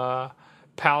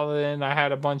 Paladin I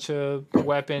had a bunch of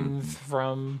weapons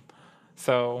from.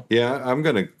 So yeah, I'm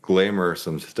gonna glamour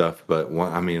some stuff, but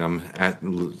I'm at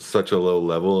such a low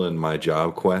level, and my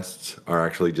job quests are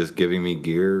actually just giving me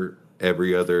gear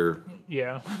every other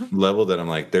level that I'm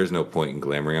like, there's no point in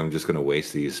glamoring. I'm just gonna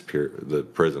waste the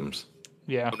prisms.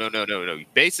 Yeah. No.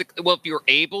 Basically, well, if you're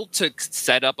able to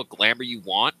set up a glamour you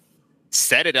want,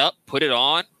 set it up, put it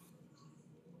on,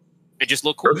 and just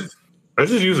look cool. I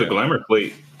just use a glamour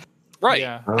plate. Right.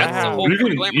 Yeah. That's the whole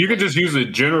you can just use a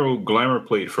general glamour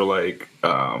plate for like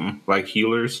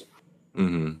healers.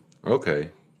 Okay.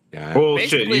 Yeah. Well,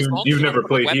 shit, you've never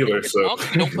played healer, so as long as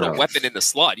you don't put a weapon in the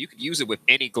slot, you can use it with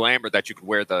any glamour that you could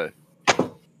wear the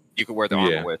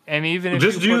armor with. And even if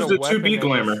just you use put a the 2B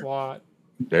glamour. Slot,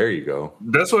 there you go.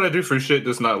 That's what I do for shit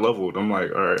that's not leveled. I'm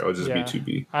like, all right, I'll just be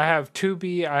 2B. I have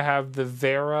 2B. I have the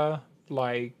Vera,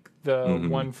 like the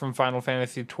one from Final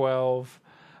Fantasy 12.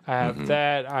 I have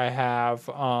that. I have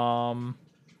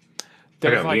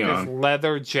there's like Leon. This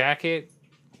leather jacket.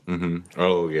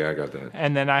 Oh yeah, I got that.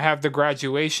 And then I have the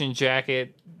graduation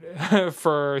jacket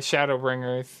for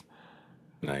Shadowbringers.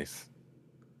 Nice.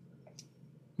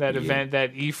 That event,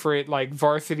 that Ifrit like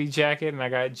varsity jacket, and I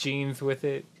got jeans with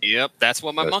it. Yep, that's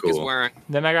what my monk is wearing.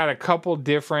 Then I got a couple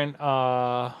different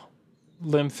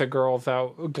Limsa girls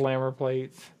out glamour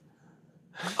plates.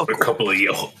 A couple of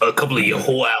your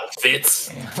whole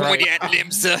outfits. Right. When you're at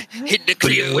Limsa, hitting the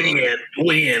club.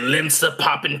 When you're in Limsa,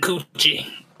 popping coochie.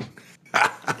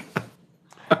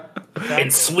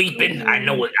 And sweeping. I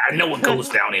know what goes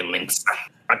down in Limsa.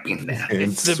 I've been there.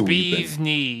 It's the bee's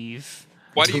knees.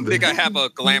 Why do you think I have a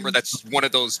glamour that's one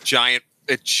of those giant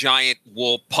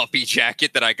wool puppy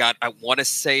jacket that I got? I want to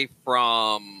say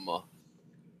from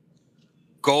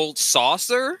Gold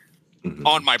Saucer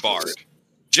on my bard,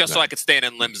 just so I could stand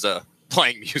in Limsa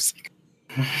playing music.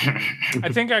 I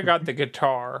think I got the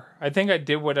guitar. I think I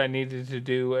did what I needed to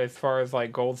do as far as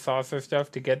like Gold Saucer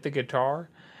stuff to get the guitar.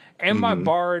 And my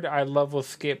bard, I level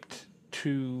skipped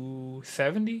to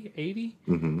 70, 80.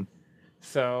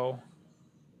 So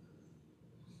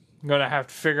I'm going to have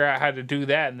to figure out how to do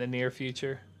that in the near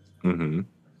future.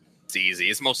 It's easy.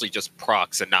 It's mostly just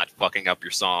procs and not fucking up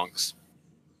your songs.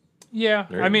 Yeah.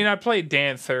 I mean, I play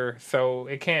Dancer, so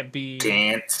it can't be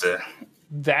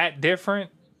that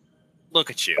different. Look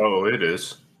at you. Oh, it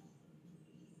is.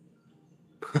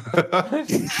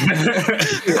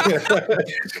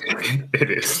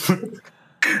 It is.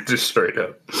 Just straight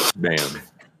up. Damn.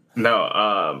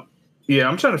 No, yeah,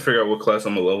 I'm trying to figure out what class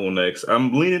I'm gonna level next.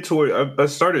 I'm leaning toward. I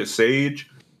started Sage.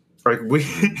 Like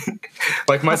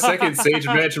like my second Sage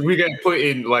match, we got put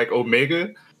in like Omega.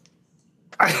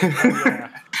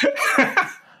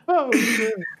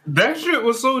 That shit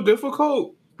was so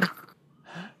difficult,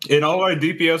 and all our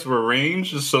DPS were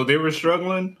ranged, so they were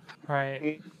struggling.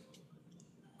 Right.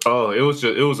 Oh, it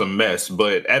was a mess.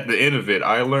 But at the end of it,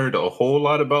 I learned a whole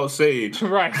lot about Sage.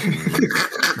 Right.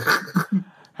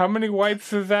 How many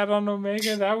wipes is that on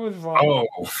Omega? That was like... Oh,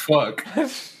 fuck.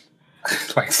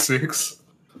 Like 6.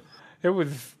 It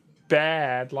was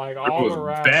bad, like all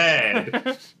around.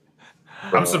 Bad.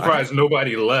 I'm surprised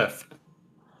nobody left.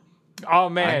 Oh,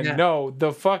 man, no.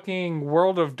 The fucking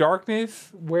World of Darkness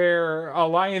where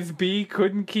Alliance B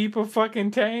couldn't keep a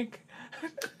fucking tank.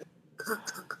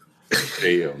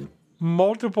 Damn.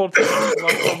 Multiple times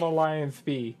from Alliance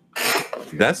B.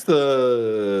 That's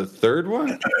the third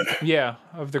one? Yeah,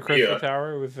 of the Crystal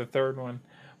Tower. It was the third one.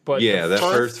 But yeah, that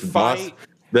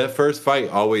first fight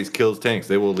always kills tanks.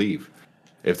 They will leave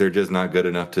if they're just not good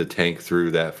enough to tank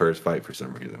through that first fight for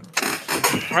some reason.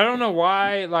 I don't know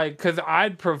why, like, because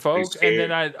I'd provoke and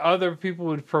then other people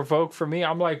would provoke for me.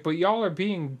 I'm like, but y'all are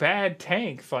being bad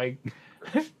tanks. Like,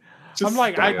 I'm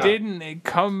like, I didn't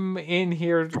come in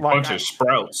here like... A bunch of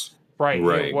sprouts. Right.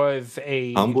 It was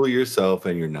a... Humble yourself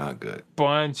and you're not good.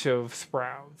 Bunch of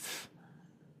sprouts.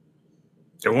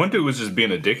 And one dude was just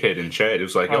being a dickhead in chat. It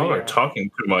was like, y'all are talking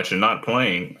too much and not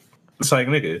playing. It's like,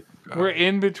 nigga. We're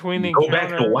in between Go back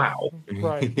to WoW.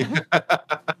 Right.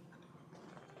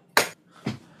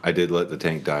 I did let the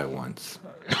tank die once.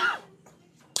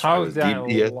 I was dying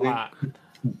a lot.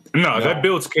 No, that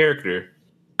builds character.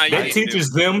 That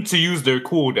teaches them to use their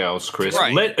cooldowns, Chris.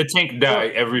 Right. Let a tank die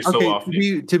every so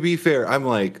often. To be fair, I'm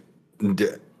like,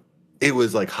 it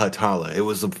was like Hatala. It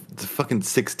was the fucking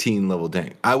 16 level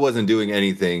tank. I wasn't doing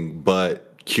anything but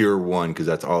cure 1 because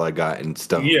that's all I got in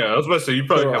stuff. Yeah, I was about to say you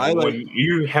probably have one.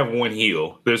 You have 1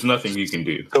 heal. There's nothing you can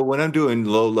do. So when I'm doing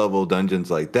low level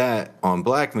dungeons like that on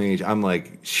Black Mage, I'm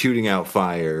like shooting out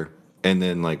fire and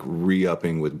then like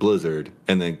re-upping with Blizzard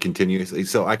and then continuously.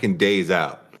 So I can daze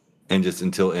out and just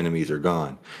until enemies are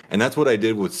gone. And that's what I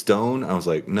did with Stone. I was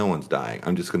like, no one's dying.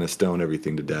 I'm just going to stone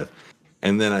everything to death.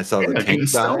 And then I saw the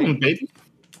tank die. Baby.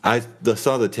 I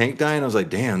saw the tank die, and I was like,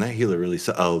 damn, that healer really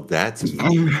sucks. Oh, that's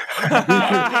me.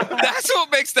 That's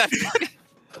what makes that funny.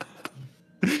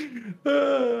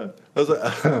 I was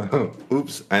like,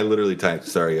 oops. I literally typed,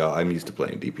 sorry, y'all. I'm used to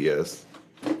playing DPS.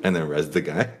 And then res the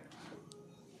guy.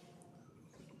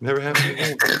 Never happened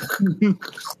again.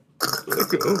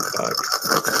 Oh,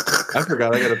 fuck. I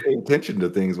forgot I got to pay attention to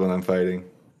things when I'm fighting.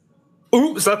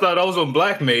 Oops, I thought I was on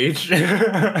Black Mage.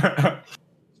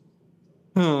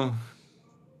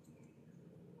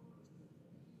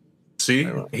 See,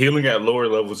 healing at lower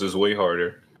levels is way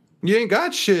harder. You ain't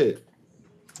got shit.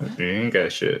 You ain't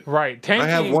got shit. Right. Tanking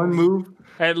I have one move.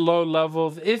 at low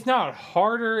levels. It's not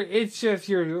harder. It's just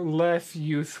you're less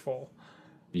useful.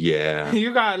 Yeah.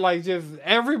 You got like just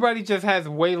everybody just has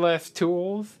way less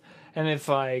tools, and it's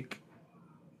like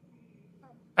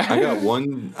I got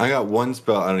one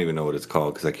spell. I don't even know what it's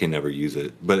called because I can never use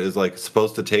it. But it's like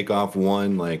supposed to take off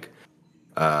one like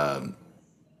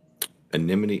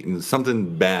anemone,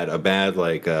 something bad, a bad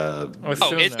like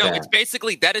it's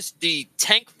basically that is the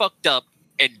tank fucked up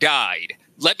and died.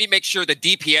 Let me make sure the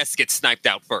DPS gets sniped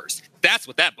out first. That's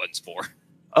what that button's for.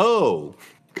 Oh,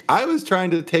 I was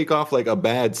trying to take off like a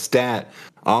bad stat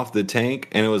off the tank,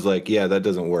 and it was like, yeah, that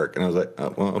doesn't work. And I was like,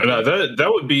 oh, well, okay. No,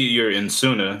 that would be your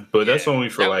Insuna, but that's only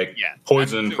for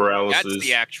poison paralysis. That's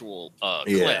the actual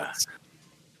cleanse.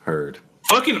 Heard.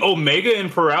 Fucking Omega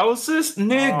and paralysis,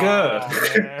 nigga.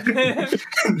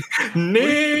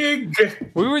 Nigga.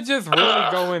 We were just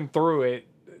really going through it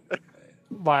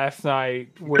last night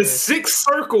with the sixth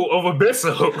circle of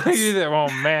Abysso. Oh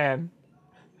man.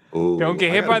 Ooh, don't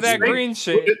get hit by that green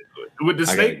shit. With the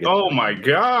snake, oh my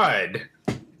god.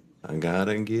 I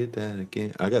gotta get that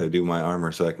again. I gotta do my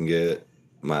armor so I can get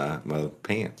my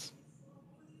pants.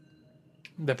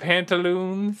 The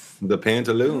pantaloons. The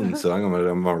pantaloons. So I'm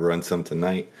gonna run some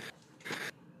tonight.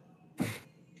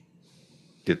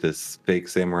 Get this fake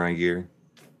samurai gear.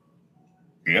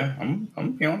 Yeah,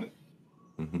 I'm feeling it.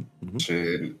 Mm-hmm.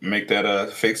 Should make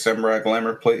that fake samurai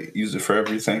glamour plate. Use it for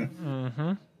everything.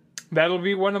 Mm-hmm. That'll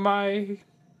be one of my.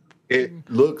 It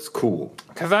looks cool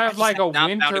because I have like a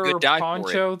winter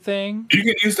poncho thing. You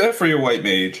can use that for your white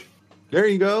mage. There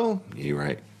you go. You're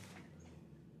right.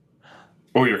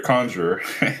 Or your conjurer.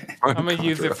 I'm gonna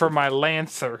use it for my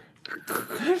lancer.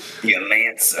 Your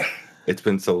lancer. It's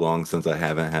been so long since I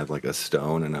haven't had like a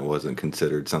stone, and I wasn't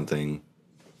considered something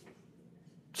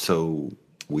so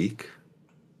weak.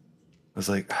 I was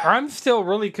like, I'm still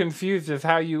really confused as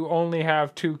how you only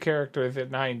have 2 characters at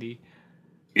 90.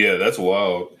 Yeah, that's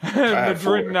wild.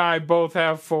 Madrid and I both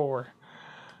have 4.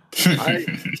 Red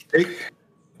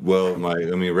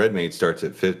Mage starts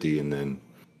at 50, and then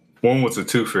one was a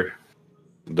twofer.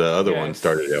 The other one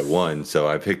started at 1, so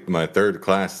I picked my third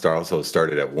class also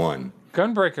started at 1.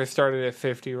 Gunbreaker started at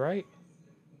 50, right?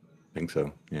 I think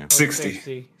so, yeah.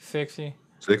 60. 60?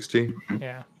 60?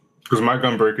 Yeah. Because my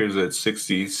Gunbreaker is at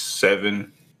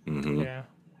 67. Mm-hmm. Yeah.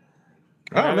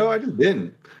 I don't know, I just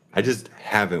didn't. I just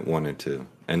haven't wanted to,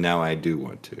 and now I do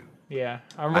want to. Yeah.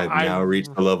 I've now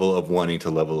reached the level of wanting to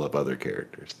level up other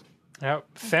characters. Yep.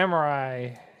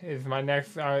 Samurai is my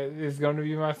next, is going to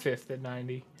be my 5th at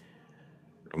 90.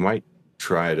 I might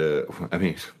try to,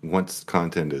 once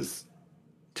content is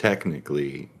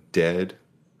technically dead,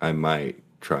 I might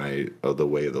try the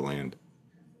Way of the Land.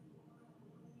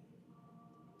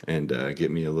 And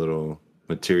get me a little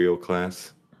material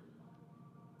class.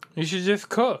 You should just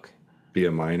cook. Be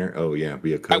a miner. Oh, yeah,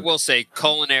 be a cook. I will say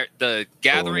the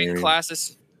gathering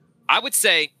classes, I would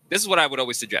say, this is what I would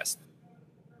always suggest.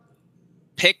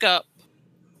 Pick up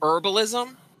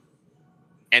herbalism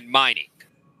and mining.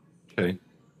 Okay.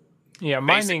 Yeah,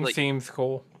 mining seems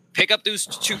cool. Pick up those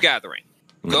 2 gathering.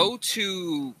 Mm-hmm. Go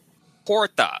to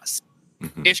Porthos,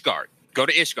 Ishgard. Go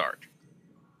to Ishgard.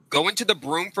 Go into the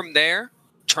broom from there.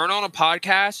 Turn on a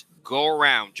podcast. Go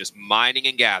around just mining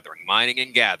and gathering, mining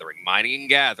and gathering, mining and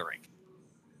gathering.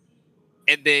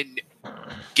 And then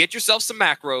get yourself some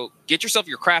get yourself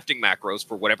your crafting macros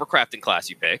for whatever crafting class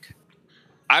you pick.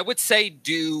 I would say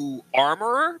do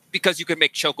armorer because you can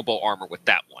make chocobo armor with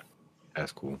that one.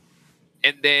 That's cool.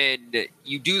 And then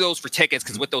you do those for tickets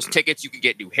because with those tickets you can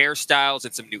get new hairstyles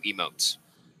and some new emotes.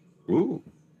 Ooh.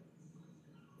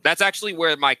 That's actually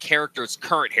where my character's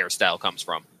current hairstyle comes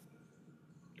from.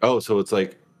 Oh, so it's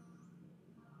like...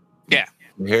 Yeah.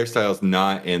 The hairstyle's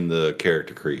not in the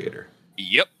character creator.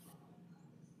 Yep.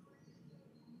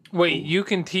 Wait, you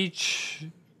can teach...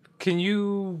 Can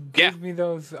you give me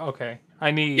those? Okay.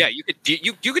 I need. Yeah, you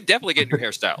could definitely get new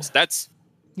hairstyles. That's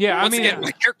yeah. Again,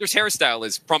 my character's hairstyle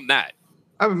is from that.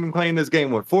 I've been playing this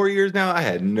game 4 years now. I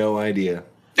had no idea.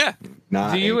 Yeah.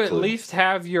 Not do you a at clue. least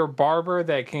have your barber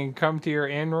that can come to your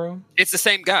in room? It's the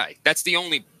same guy. That's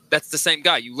the same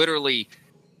guy. You literally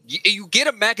you get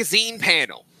a magazine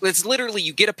panel. It's literally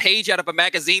you get a page out of a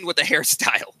magazine with a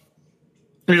hairstyle.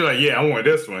 You're like, yeah, I want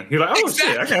this one. You're like, oh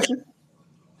Exactly. shit, I got you.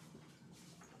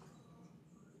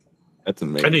 That's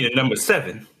amazing. I need a number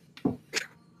 7.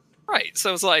 Right.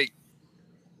 So it's like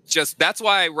that's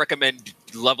why I recommend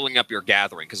leveling up your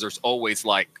gathering, because there's always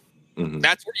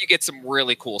that's where you get some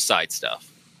really cool side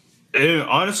stuff. And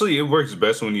honestly, it works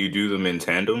best when you do them in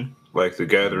tandem, like the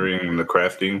gathering and the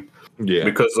crafting. Yeah.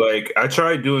 Because I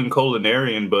tried doing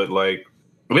culinarian, but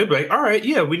they'd be like, all right,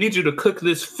 yeah, we need you to cook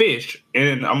this fish.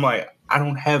 And I'm like, I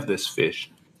don't have this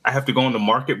fish. I have to go on the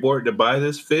market board to buy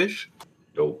this fish.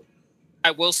 Dope.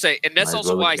 I will say, and that's Might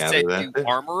also as well why I gather said that do fish.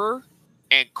 armorer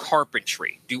and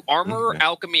carpentry. Do armorer,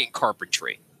 alchemy, and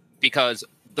carpentry, because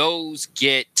those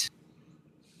get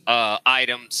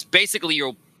items. Basically,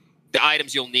 the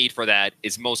items you'll need for that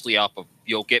is mostly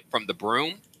you'll get from the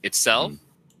broom itself.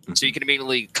 Mm-hmm. So you can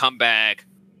immediately come back,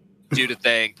 do the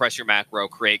thing, press your macro,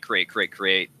 create.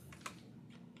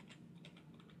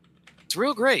 It's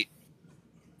real great.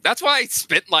 That's why I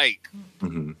spent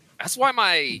that's why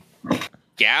my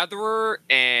gatherer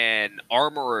and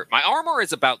armorer, my armor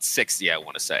is about 60, I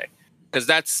want to say. Because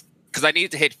I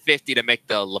needed to hit 50 to make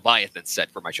the Leviathan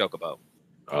set for my chocobo.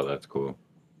 Oh, that's cool.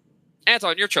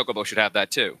 Anton, your chocobo should have that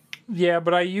too. Yeah,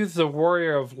 but I use the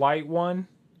Warrior of Light one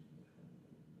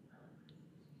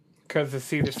because to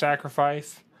see the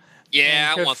sacrifice.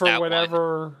 Yeah, I want for that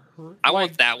whatever, one. I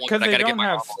want that one because I they gotta don't get my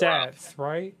have armor up. stats,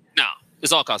 right? No,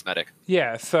 it's all cosmetic.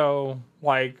 Yeah, so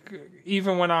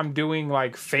even when I'm doing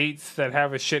fates that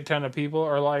have a shit ton of people,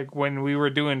 or when we were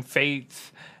doing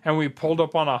fates and we pulled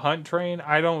up on a hunt train,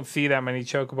 I don't see that many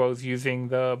chocobos using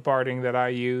the barding that I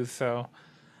use. So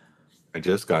I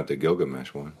just got the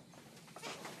Gilgamesh one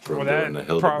from Well, doing the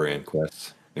Hildebrand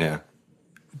quests. Yeah.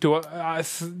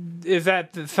 is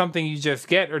that something you just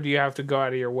get, or do you have to go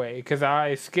out of your way? Because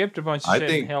I skipped a bunch of shit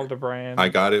in Hildebrand. I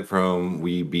got it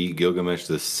we beat Gilgamesh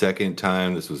the second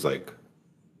time. This was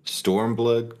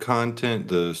Stormblood content,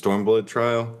 the Stormblood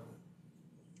trial,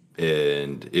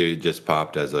 and it just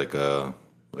popped as a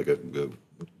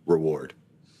reward.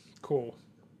 Cool.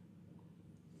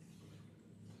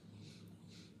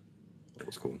 That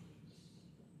was cool.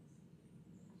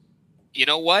 You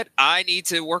know what? I need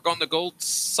to work on the gold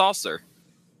saucer,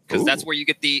 because that's where you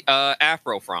get the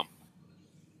afro from.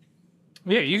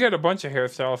 Yeah, you get a bunch of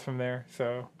hairstyles from there.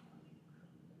 So.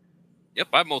 Yep,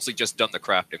 I've mostly just done the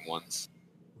crafting ones.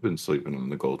 I've been sleeping on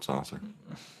the gold saucer.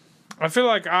 I feel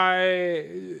like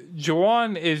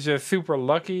Juwan is just super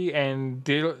lucky and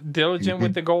diligent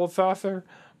with the gold saucer,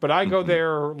 but I go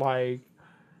there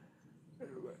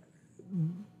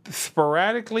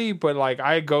sporadically, but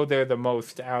I go there the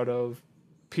most out of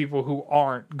people who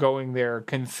aren't going there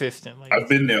consistently. I've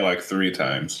been there 3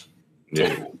 times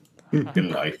total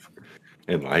in life.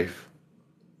 In life.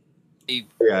 Yeah,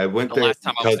 I went there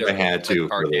because I had to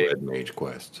for the Red Mage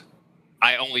quest.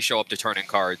 I only show up to turn in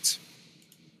cards.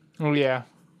 Oh yeah.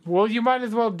 Well, you might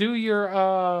as well do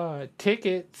your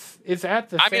tickets. It's at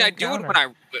the. I do counter.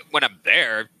 it when I'm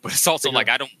there, but it's also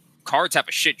cards have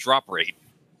a shit drop rate,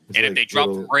 and if they drop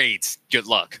rates, good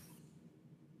luck.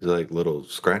 Is it little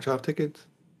scratch off tickets?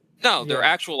 No, they're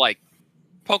actual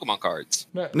Pokemon cards.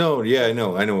 No, yeah, I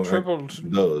know. Triple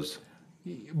those.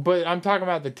 But I'm talking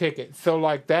about the ticket.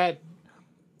 So that,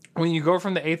 when you go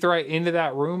from the Aetheryte into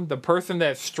that room, the person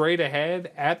that's straight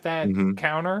ahead at that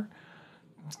counter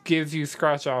gives you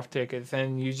scratch off tickets,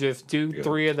 and you just do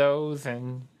 3 of those,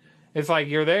 and it's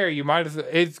you're there. You might as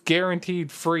it's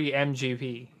guaranteed free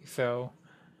MGP. So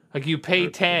you pay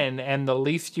 10, and the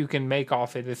least you can make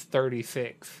off it is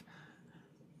 36.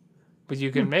 But you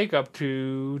can make up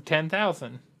to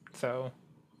 10,000. So.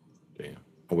 Damn.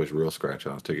 I wish real scratch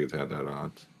off tickets had that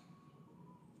odds.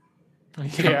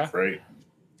 Yeah. Right.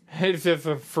 It's just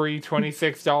a free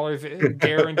 $26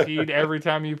 guaranteed every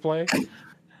time you play.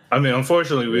 I mean,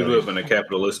 unfortunately, we live in a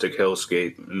capitalistic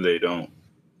hellscape, and they don't.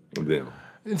 Yeah.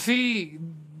 See,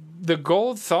 the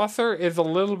gold saucer is a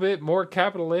little bit more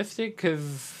capitalistic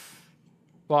because,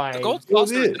 The gold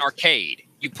saucer is an arcade.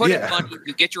 You put in money,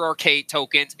 you get your arcade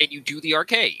tokens, and you do the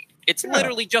arcade. It's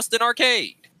literally just an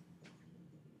arcade.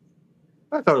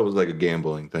 I thought it was a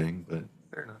gambling thing, but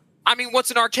fair enough. I mean,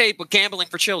 what's an arcade but gambling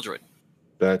for children?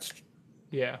 That's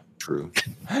yeah, true.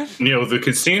 The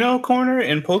casino corner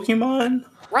in Pokemon,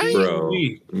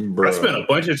 Right? Bro. I spent a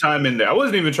bunch of time in there. I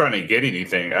wasn't even trying to get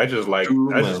anything. I just like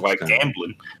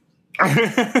gambling.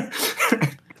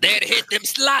 They'd hit them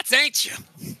slots, ain't you?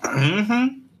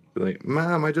 Mm-hmm. Like,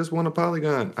 Mom, I just won a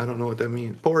polygon. I don't know what that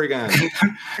means. Porygon.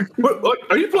 What,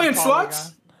 are you playing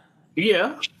slots?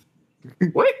 Yeah.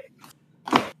 What?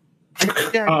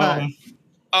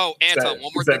 Oh, Anton,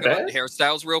 one more thing about the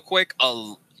hairstyles real quick.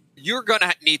 You're going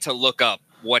to need to look up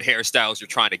what hairstyles you're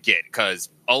trying to get, because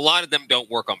a lot of them don't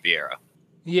work on Viera.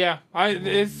 Yeah,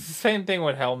 it's the same thing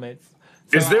with helmets.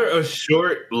 So Is there a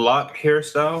short lock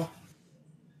hairstyle?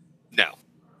 No.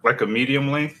 Like a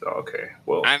medium length? Oh, okay.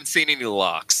 Well, I haven't seen any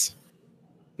locks.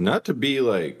 Not to be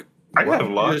like... I got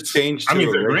locks. I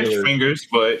mean, they're Grinch fingers,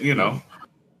 but, you know.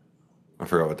 I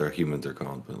forgot what their humans are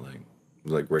called, but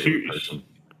like regular person.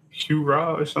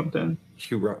 Hurrah or something?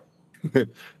 Hurrah.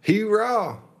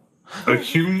 Hurrah! A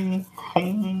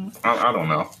I don't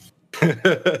know.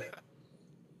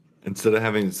 Instead of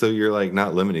having... So you're like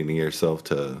not limiting yourself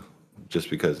to just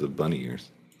because of bunny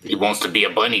ears. He wants to be a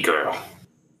bunny girl.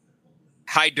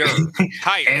 Hyder.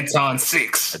 Anton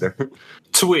 6.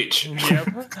 Twitch. Yep.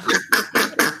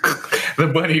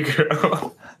 The bunny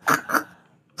girl.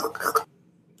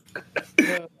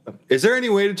 Is there any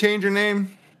way to change your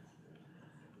name?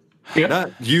 Yeah.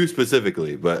 Not you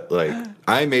specifically, but like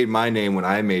I made my name when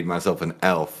I made myself an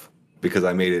elf because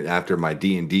I made it after my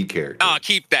D&D character. Oh,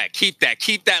 keep that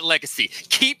legacy.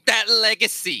 Keep that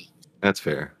legacy. That's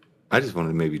fair. I just wanted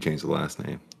to maybe change the last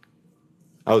name.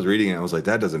 I was reading it, I was like,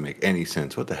 that doesn't make any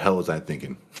sense. What the hell was I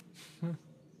thinking?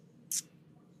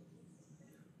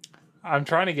 I'm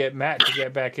trying to get Matt to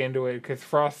get back into it because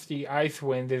Frosty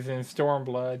Icewind is in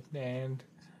Stormblood, and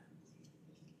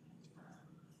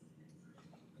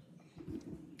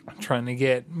I'm trying to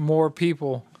get more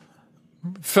people.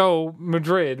 So,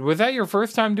 Madrid, was that your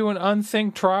first time doing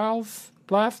unsynced trials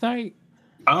last night?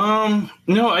 No,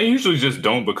 I usually just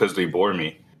don't because they bore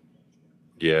me.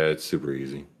 Yeah, it's super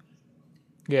easy.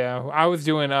 Yeah, I was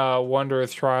doing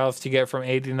Wondrous Trials to get from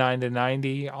 89 to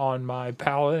 90 on my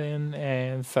Paladin,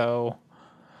 and so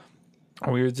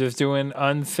we were just doing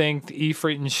unsynced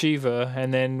Ifrit and Shiva,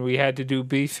 and then we had to do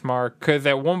Beastmark, because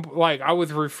at one, like, I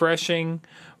was refreshing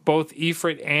both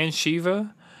Ifrit and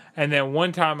Shiva, and then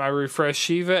one time I refreshed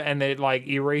Shiva, and it, like,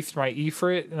 erased my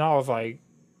Ifrit, and I was like,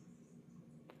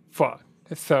 fuck.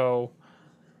 So,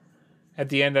 at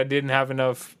the end, I didn't have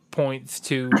enough points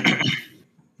to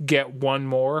get one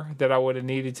more that I would have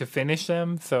needed to finish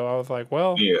them. So I was like,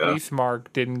 well,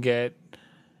 Beastmark didn't get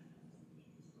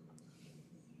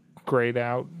grayed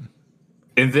out.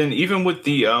 And then even with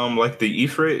the like the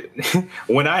Ifrit,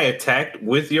 when I attacked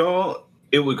with y'all,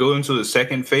 it would go into the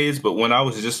second phase, but when I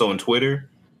was just on Twitter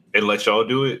and let y'all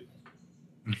do it,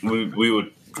 we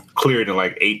would clear it in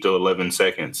like 8 to 11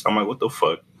 seconds. I'm like, what the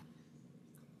fuck?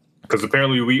 Because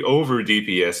apparently we over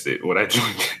DPS'd it when I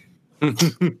joined it. I'm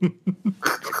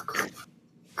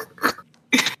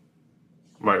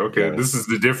like, okay, this is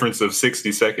the difference of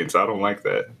 60 seconds. I don't like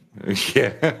that.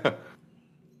 Yeah.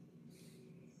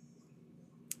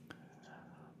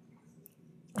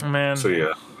 Man. So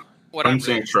yeah. What I'm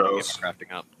really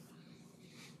crafting up.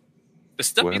 The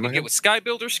stuff you can get with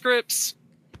Skybuilder scripts,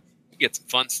 you get some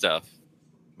fun stuff.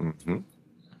 Mm-hmm.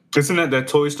 Isn't that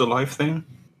Toys to Life thing?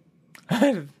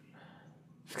 Skylanders.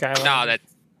 No, that's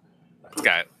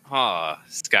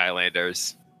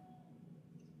Skylanders.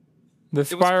 The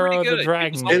Spyro of the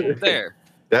Dragon. There.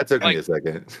 That took me a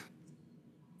second.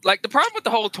 Like, the problem with the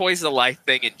whole Toys of Life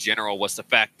thing in general was the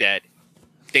fact that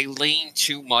they lean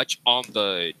too much on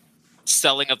the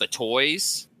selling of the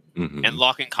toys and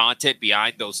locking content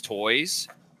behind those toys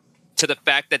to the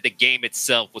fact that the game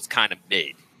itself was kind of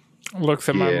mid. Looks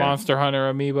at my Monster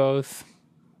Hunter amiibos.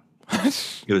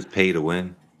 It was pay to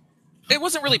win. It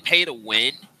wasn't really pay to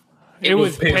win. It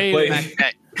was pay to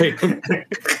win.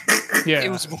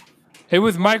 Yeah. It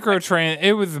was macro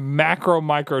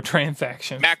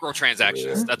microtransactions. Macro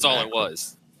transactions. That's all it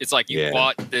was. It's like you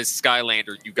bought this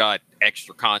Skylander, you got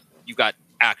extra you got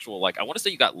actual, like, I want to say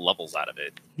you got levels out of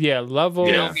it. Yeah, levels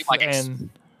and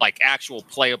like actual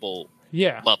playable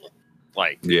level.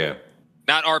 Like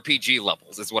not RPG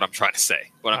levels is what I'm trying to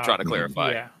say. What I'm trying to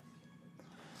clarify. Yeah.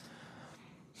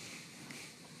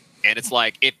 And it's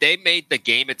like, if they made the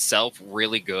game itself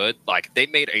really good, like they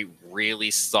made it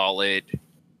solid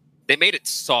and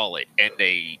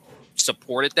they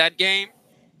supported that game,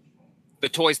 the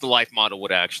Toys to Life model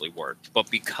would actually work. But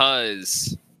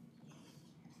because,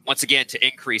 once again, to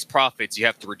increase profits, you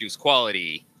have to reduce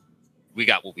quality, we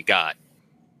got what we got.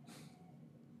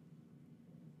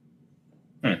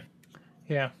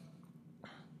 Yeah.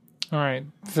 All right.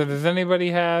 So does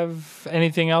anybody have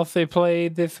anything else they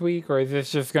played this week, or is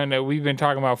this just we've been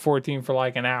talking about 14 for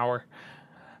like an hour?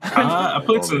 I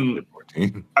played some.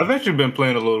 I've actually been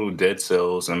playing a little Dead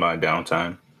Cells in my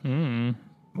downtime.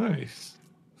 Nice.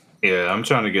 Yeah, I'm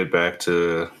trying to get back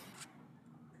to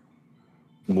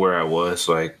where I was,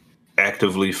 like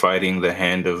actively fighting the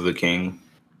Hand of the King.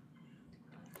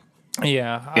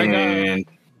 Yeah.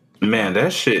 Man,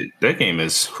 that game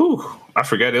is, I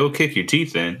forgot it'll kick your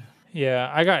teeth in.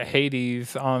 Yeah, I got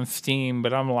Hades on Steam,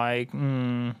 but I'm like,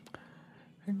 am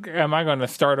I going to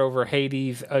start over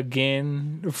Hades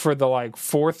again for the like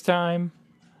fourth time?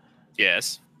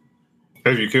 Yes.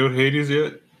 Have you killed Hades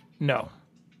yet? No.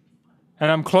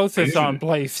 And I'm closest on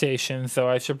PlayStation, so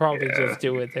I should probably just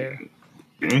do it there.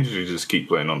 You should just keep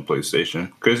playing on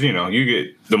PlayStation, because you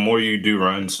get the more you do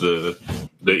runs, the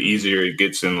easier it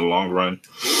gets in the long run.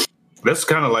 That's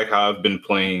kind of like how I've been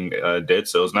playing Dead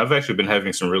Cells, and I've actually been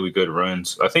having some really good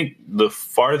runs. I think the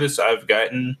farthest I've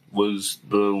gotten was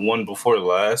the one before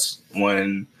last,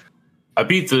 when I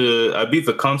beat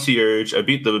the Concierge, I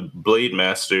beat the Blade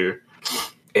Master,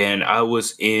 and I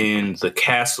was in the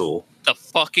castle. The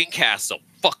fucking castle.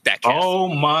 Fuck that castle. Oh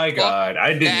my god.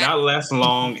 I did not last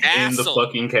long in the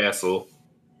fucking castle.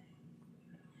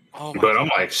 Oh but I'm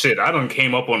like, shit, I done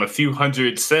came up on a few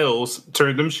hundred cells,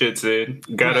 turned them shits in.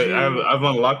 I've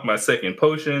unlocked my second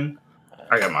potion.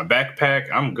 I got my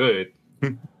backpack. I'm good.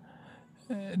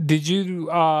 Did you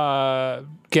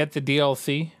get the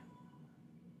DLC?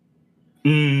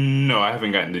 No, I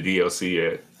haven't gotten the DLC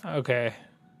yet. Okay.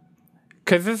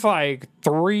 Because it's like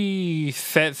 3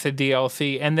 sets of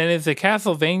DLC, and then is the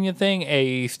Castlevania thing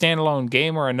a standalone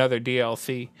game or another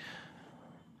DLC?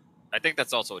 I think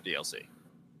that's also a DLC.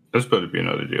 That's better be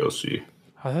another DLC.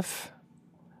 Oh, that's...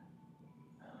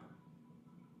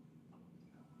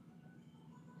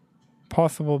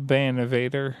 Possible ban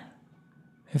evader.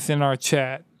 It's in our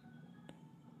chat.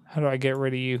 How do I get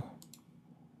rid of you?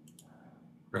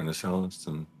 Renaissance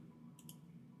and...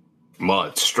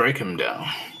 Mod, strike him down.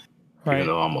 Right. Even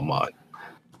though I'm a mod.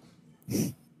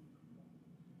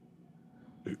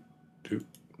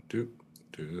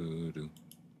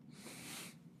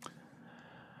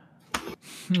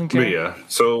 Okay. But yeah,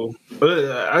 so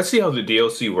I see how the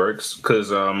DLC works,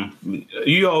 because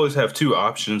you always have 2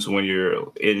 options when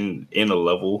you're in a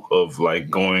level of like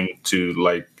going to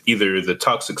like either the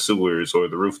toxic sewers or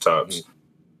the rooftops.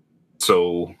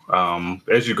 So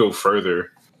as you go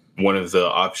further, one of the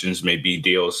options may be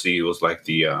DLC. It was like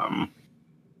the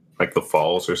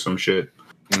falls or some shit.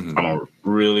 I don't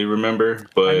really remember,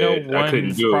 but I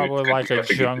couldn't do it. Probably like a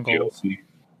jungle.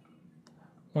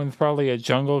 One's probably a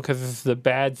jungle because it's the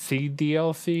Bad Seed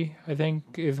DLC, I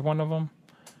think, is one of them.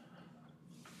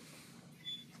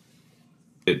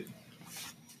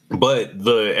 But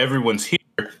the everyone's here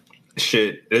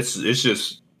shit,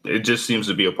 it just seems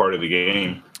to be a part of the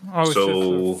game. Oh, it's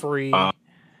just free.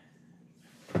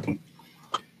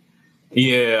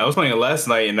 Yeah, I was playing it last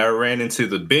night and I ran into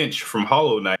the bench from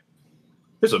Hollow Knight.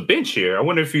 There's a bench here. I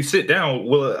wonder if you sit down,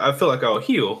 well, I feel like I'll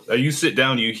heal. You sit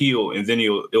down, you heal, and then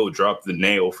it'll drop the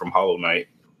nail from Hollow Knight.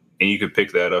 And you can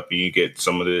pick that up and you get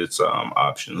some of its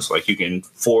options. Like you can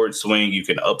forward swing, you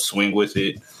can upswing with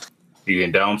it, you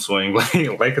can downswing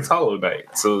like it's Hollow Knight.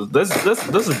 So that's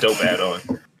a dope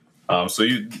add-on. So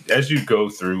as you go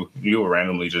through, you'll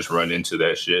randomly just run into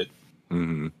that shit.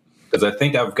 Because I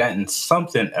think I've gotten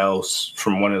something else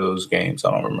from one of those games. I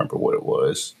don't remember what it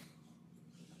was.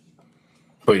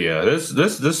 But yeah,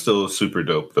 this still super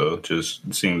dope though.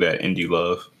 Just seeing that indie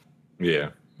love. Yeah.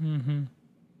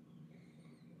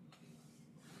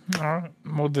 All right.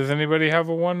 Well, does anybody have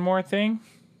one more thing?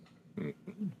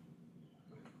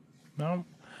 No.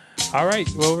 All right.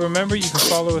 Well, remember, you can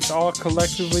follow us all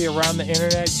collectively around the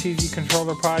internet.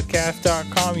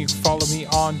 CheesyControllerPodcast.com. You can follow me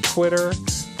on Twitter,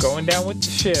 Going Down with the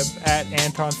Ship, at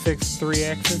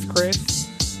Anton63X is Chris.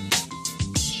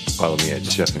 Follow me at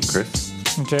Chef and Chris.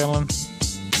 Jalen.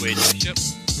 Ship.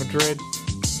 Madrid.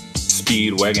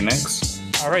 Speedwagon X.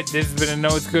 All right, this has been a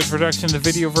Know It's Good production. The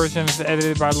video version is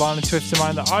edited by Lana Twisted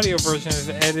Mind. The audio version is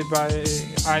edited by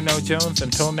I Know Jones.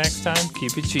 Until next time,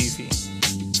 keep it cheesy.